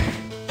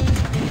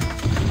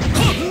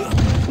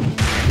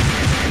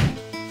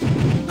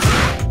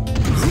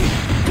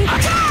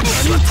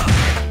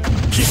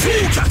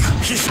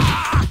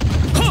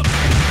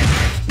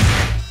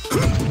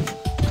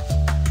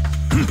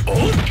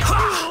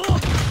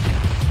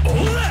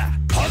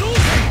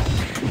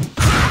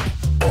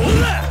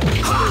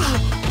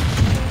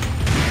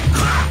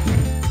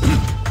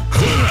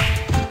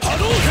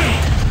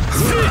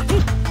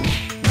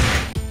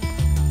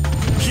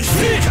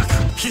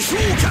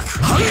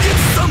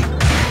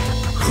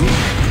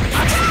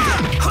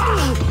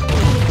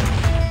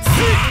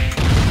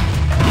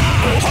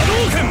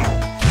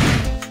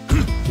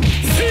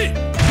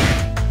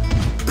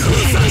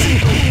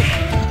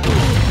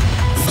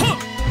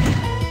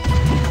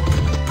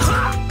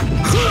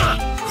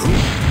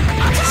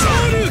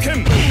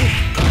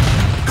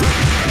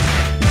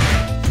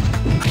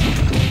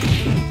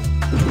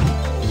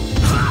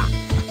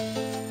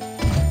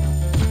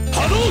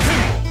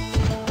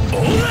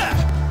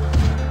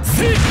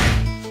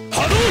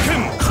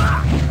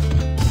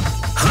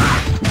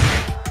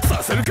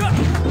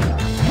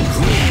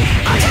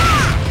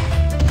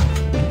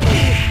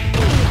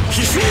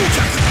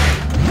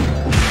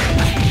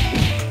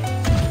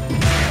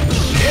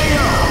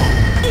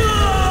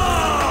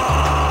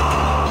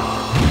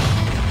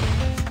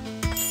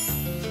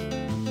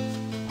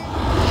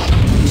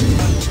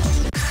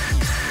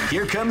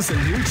 Here comes a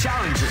new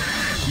challenger.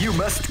 You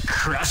must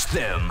crush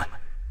them.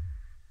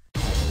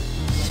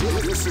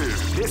 This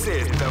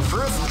is the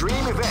first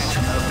dream event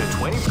of the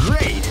 20th.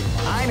 Great!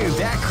 I knew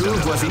that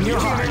groove was in your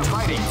heart.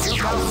 Fighting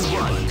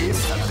 2001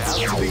 is about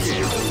to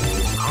begin.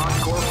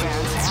 Hardcore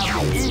fans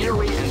have been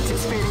eagerly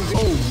anticipating this.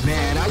 Oh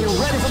man, are you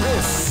ready for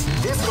this?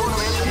 This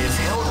tournament is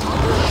held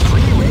under the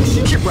free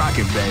ratio. Keep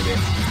rocking, baby.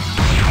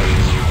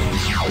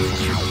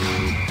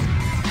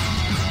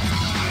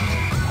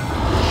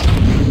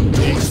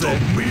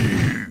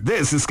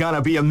 This is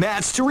gonna be a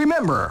match to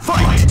remember.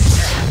 Fight!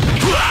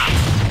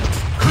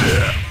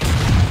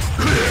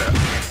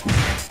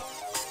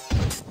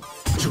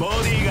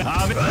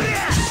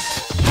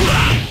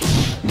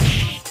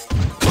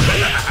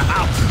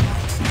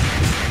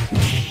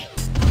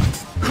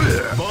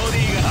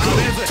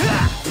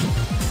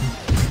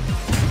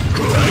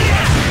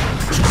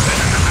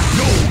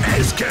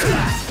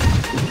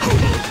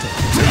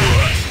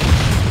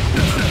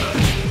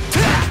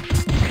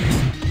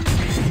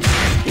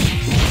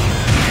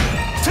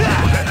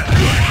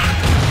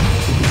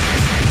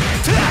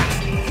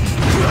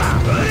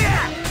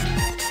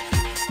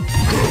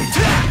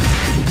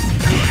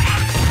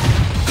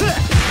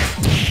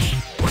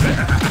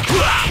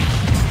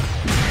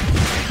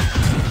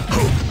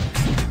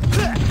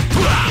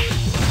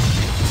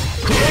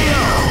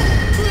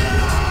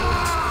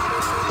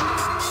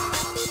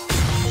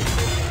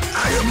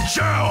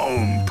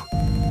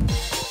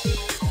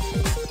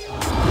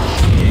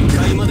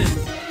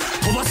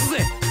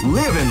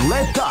 Live and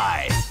let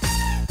die.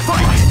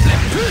 Fight!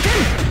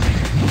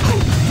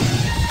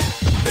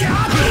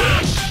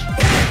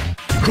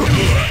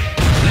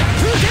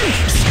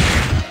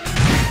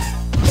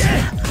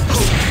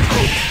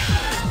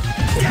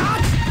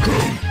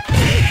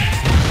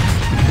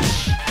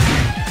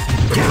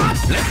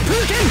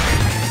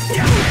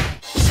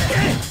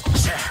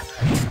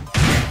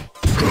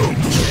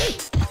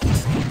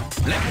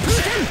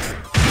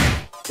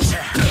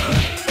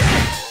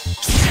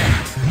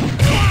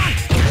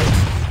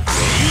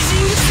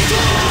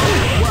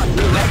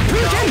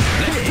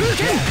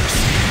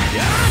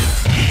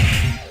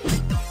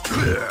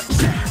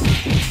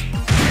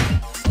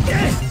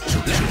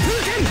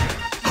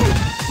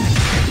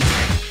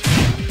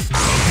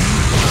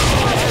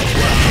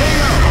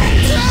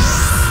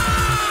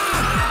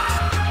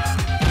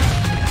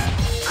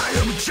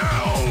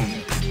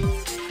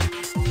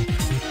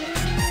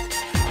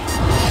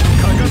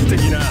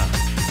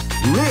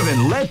 Live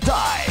and let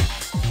die.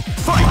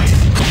 Fight!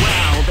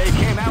 Wow, they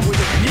came out with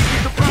a sneaky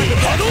surprise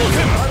attack.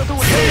 Out of the way.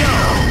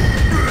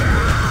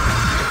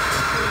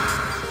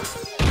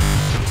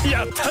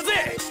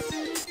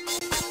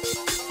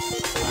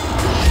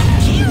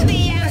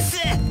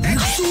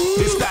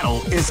 This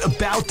battle is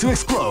about to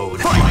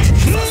explode. Fight!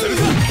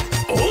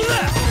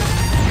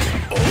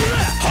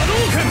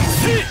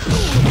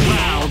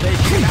 Wow, they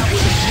came out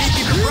with a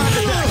sneaky surprise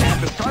attack at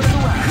the start of the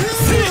round.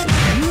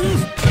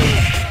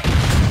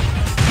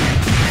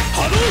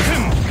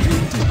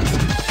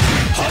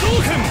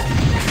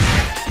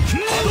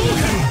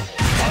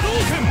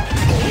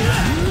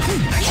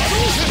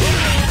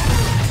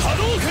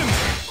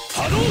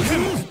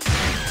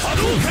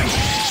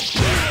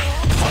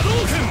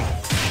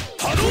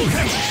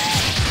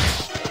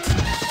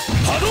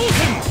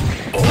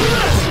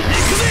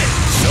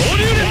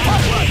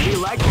 You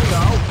like to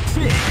go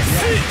big.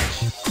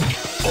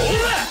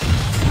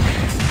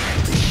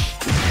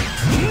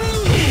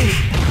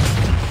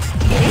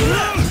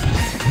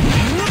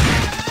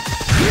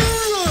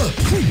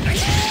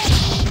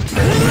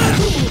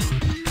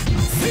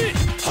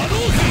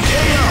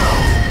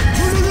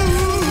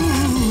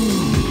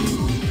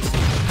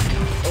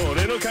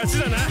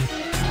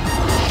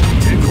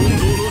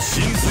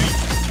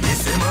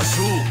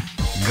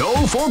 Go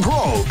for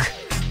broke.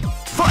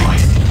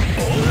 Fight!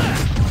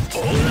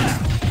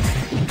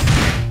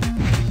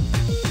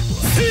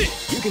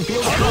 You can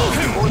feel the calm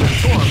before the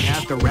storm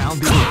as the round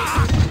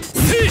begins.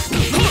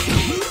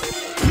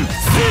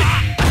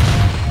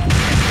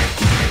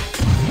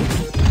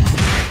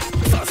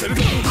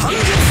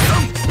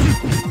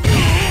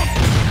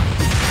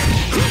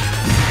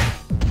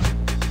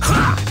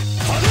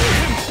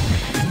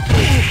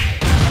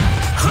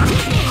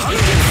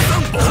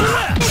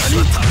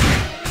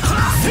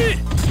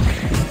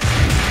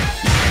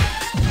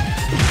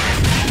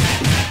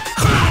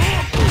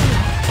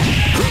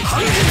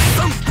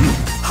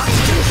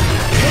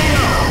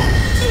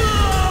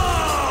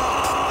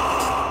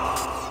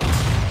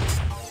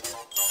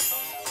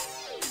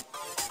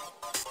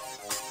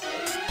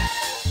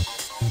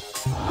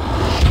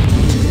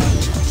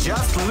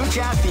 Just look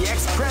at the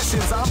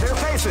expressions on their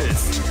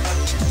faces.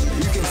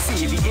 You can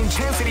see the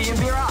intensity in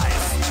their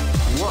eyes.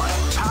 What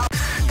power!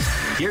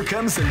 Here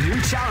comes a new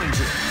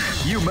challenger.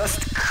 You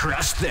must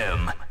crush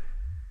them.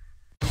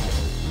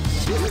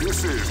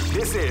 This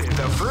is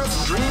the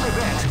first dream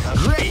event.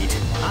 Great!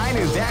 I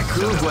knew that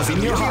groove was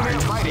in your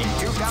heart. Fighting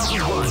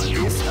 2001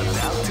 is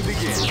about to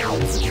begin.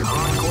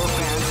 Hardcore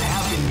fans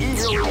have been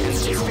eagerly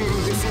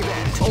anticipating this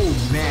event. Oh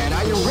man,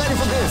 are you ready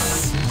for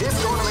this? This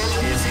tournament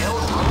is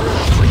held under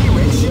a free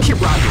ratio. Keep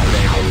rocking,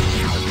 baby.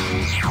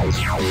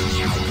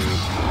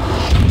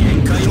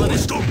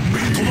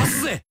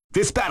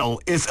 This battle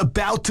is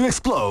about to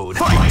explode.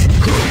 Fight!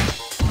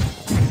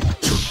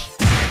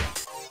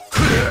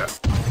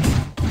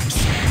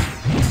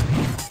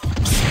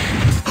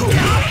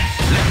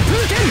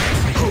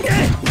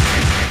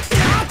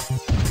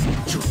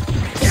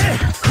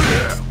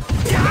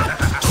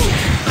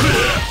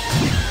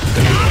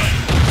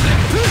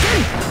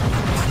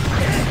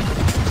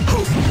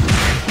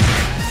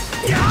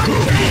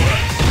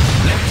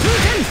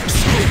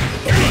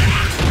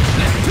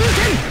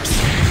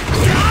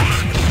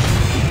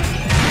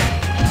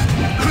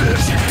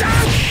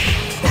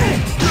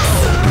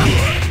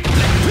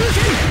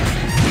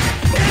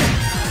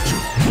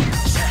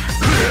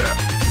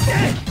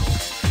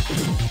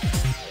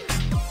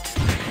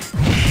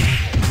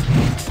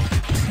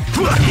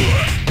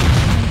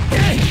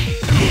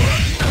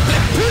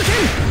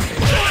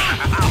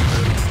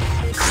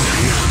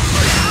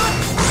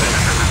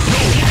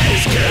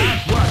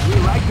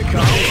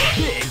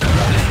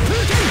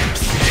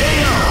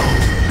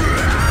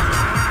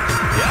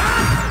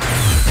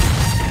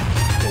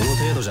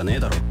 ねえ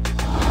だろ。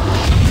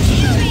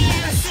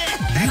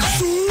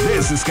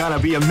 This is gonna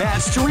be a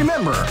match to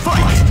remember. Fight!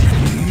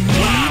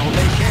 Wow,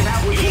 they came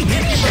out with a hit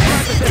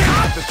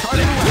at the start of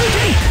the round.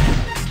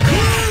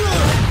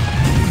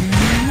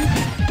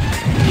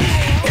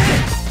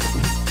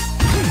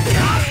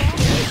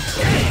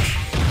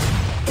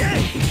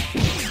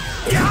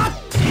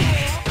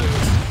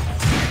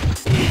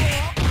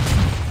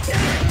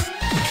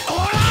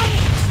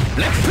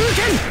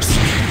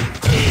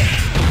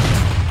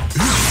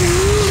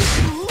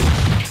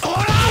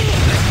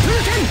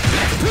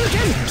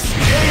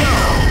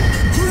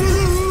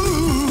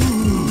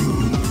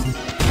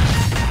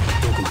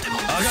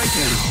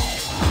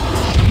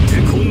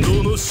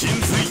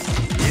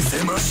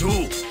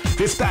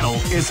 This battle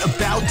is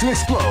about to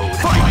explode.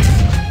 Fight!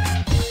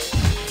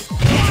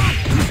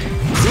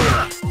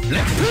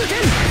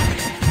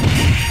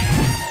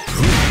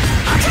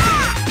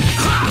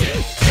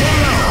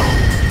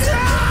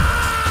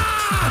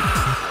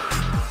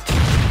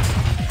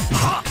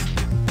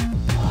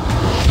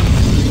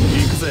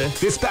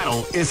 This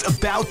battle is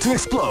about to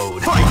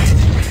explode. Fight!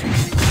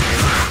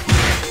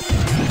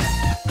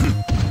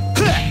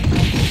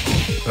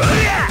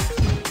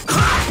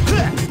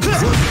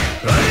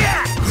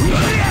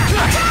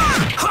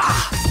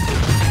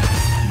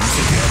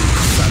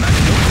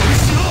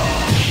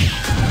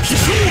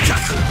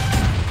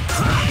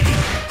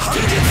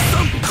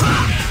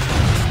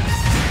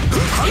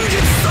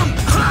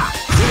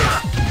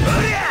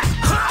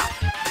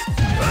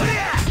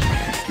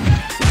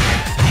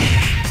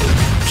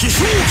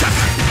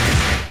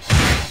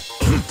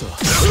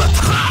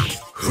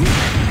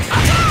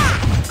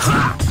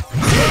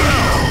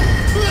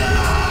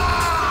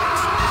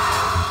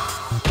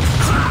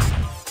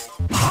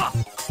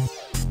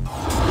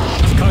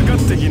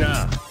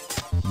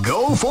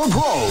 Go for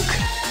broke.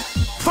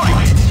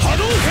 Fight!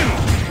 Hadouken!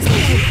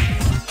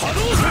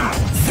 Hadouken!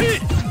 See!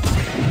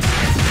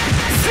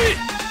 See!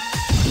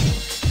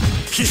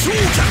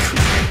 Kishoujaku!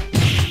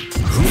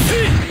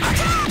 See!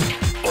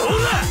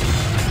 Ola!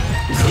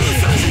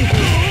 Kusashi!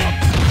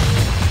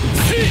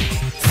 See!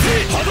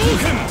 See!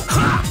 Hadouken!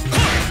 Ha!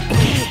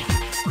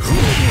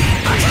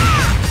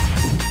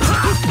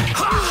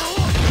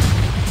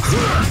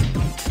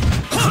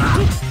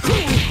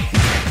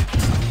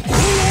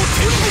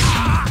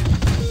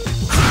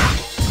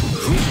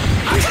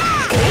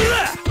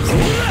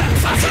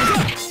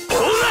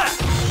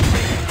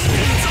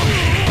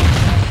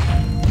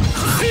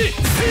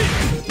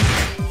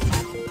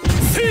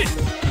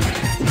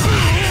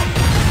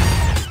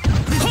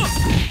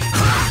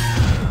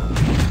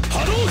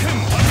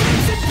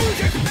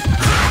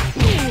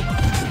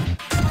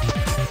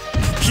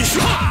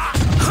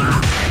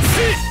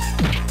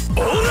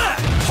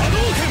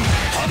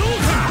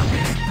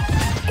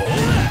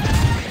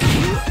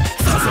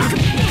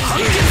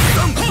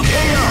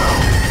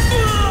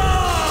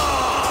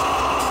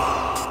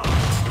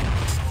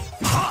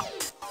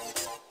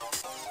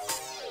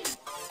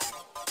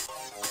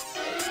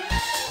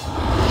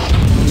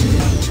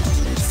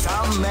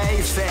 Some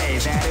may say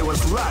that it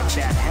was luck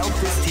that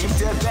helped this team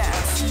to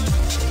advance.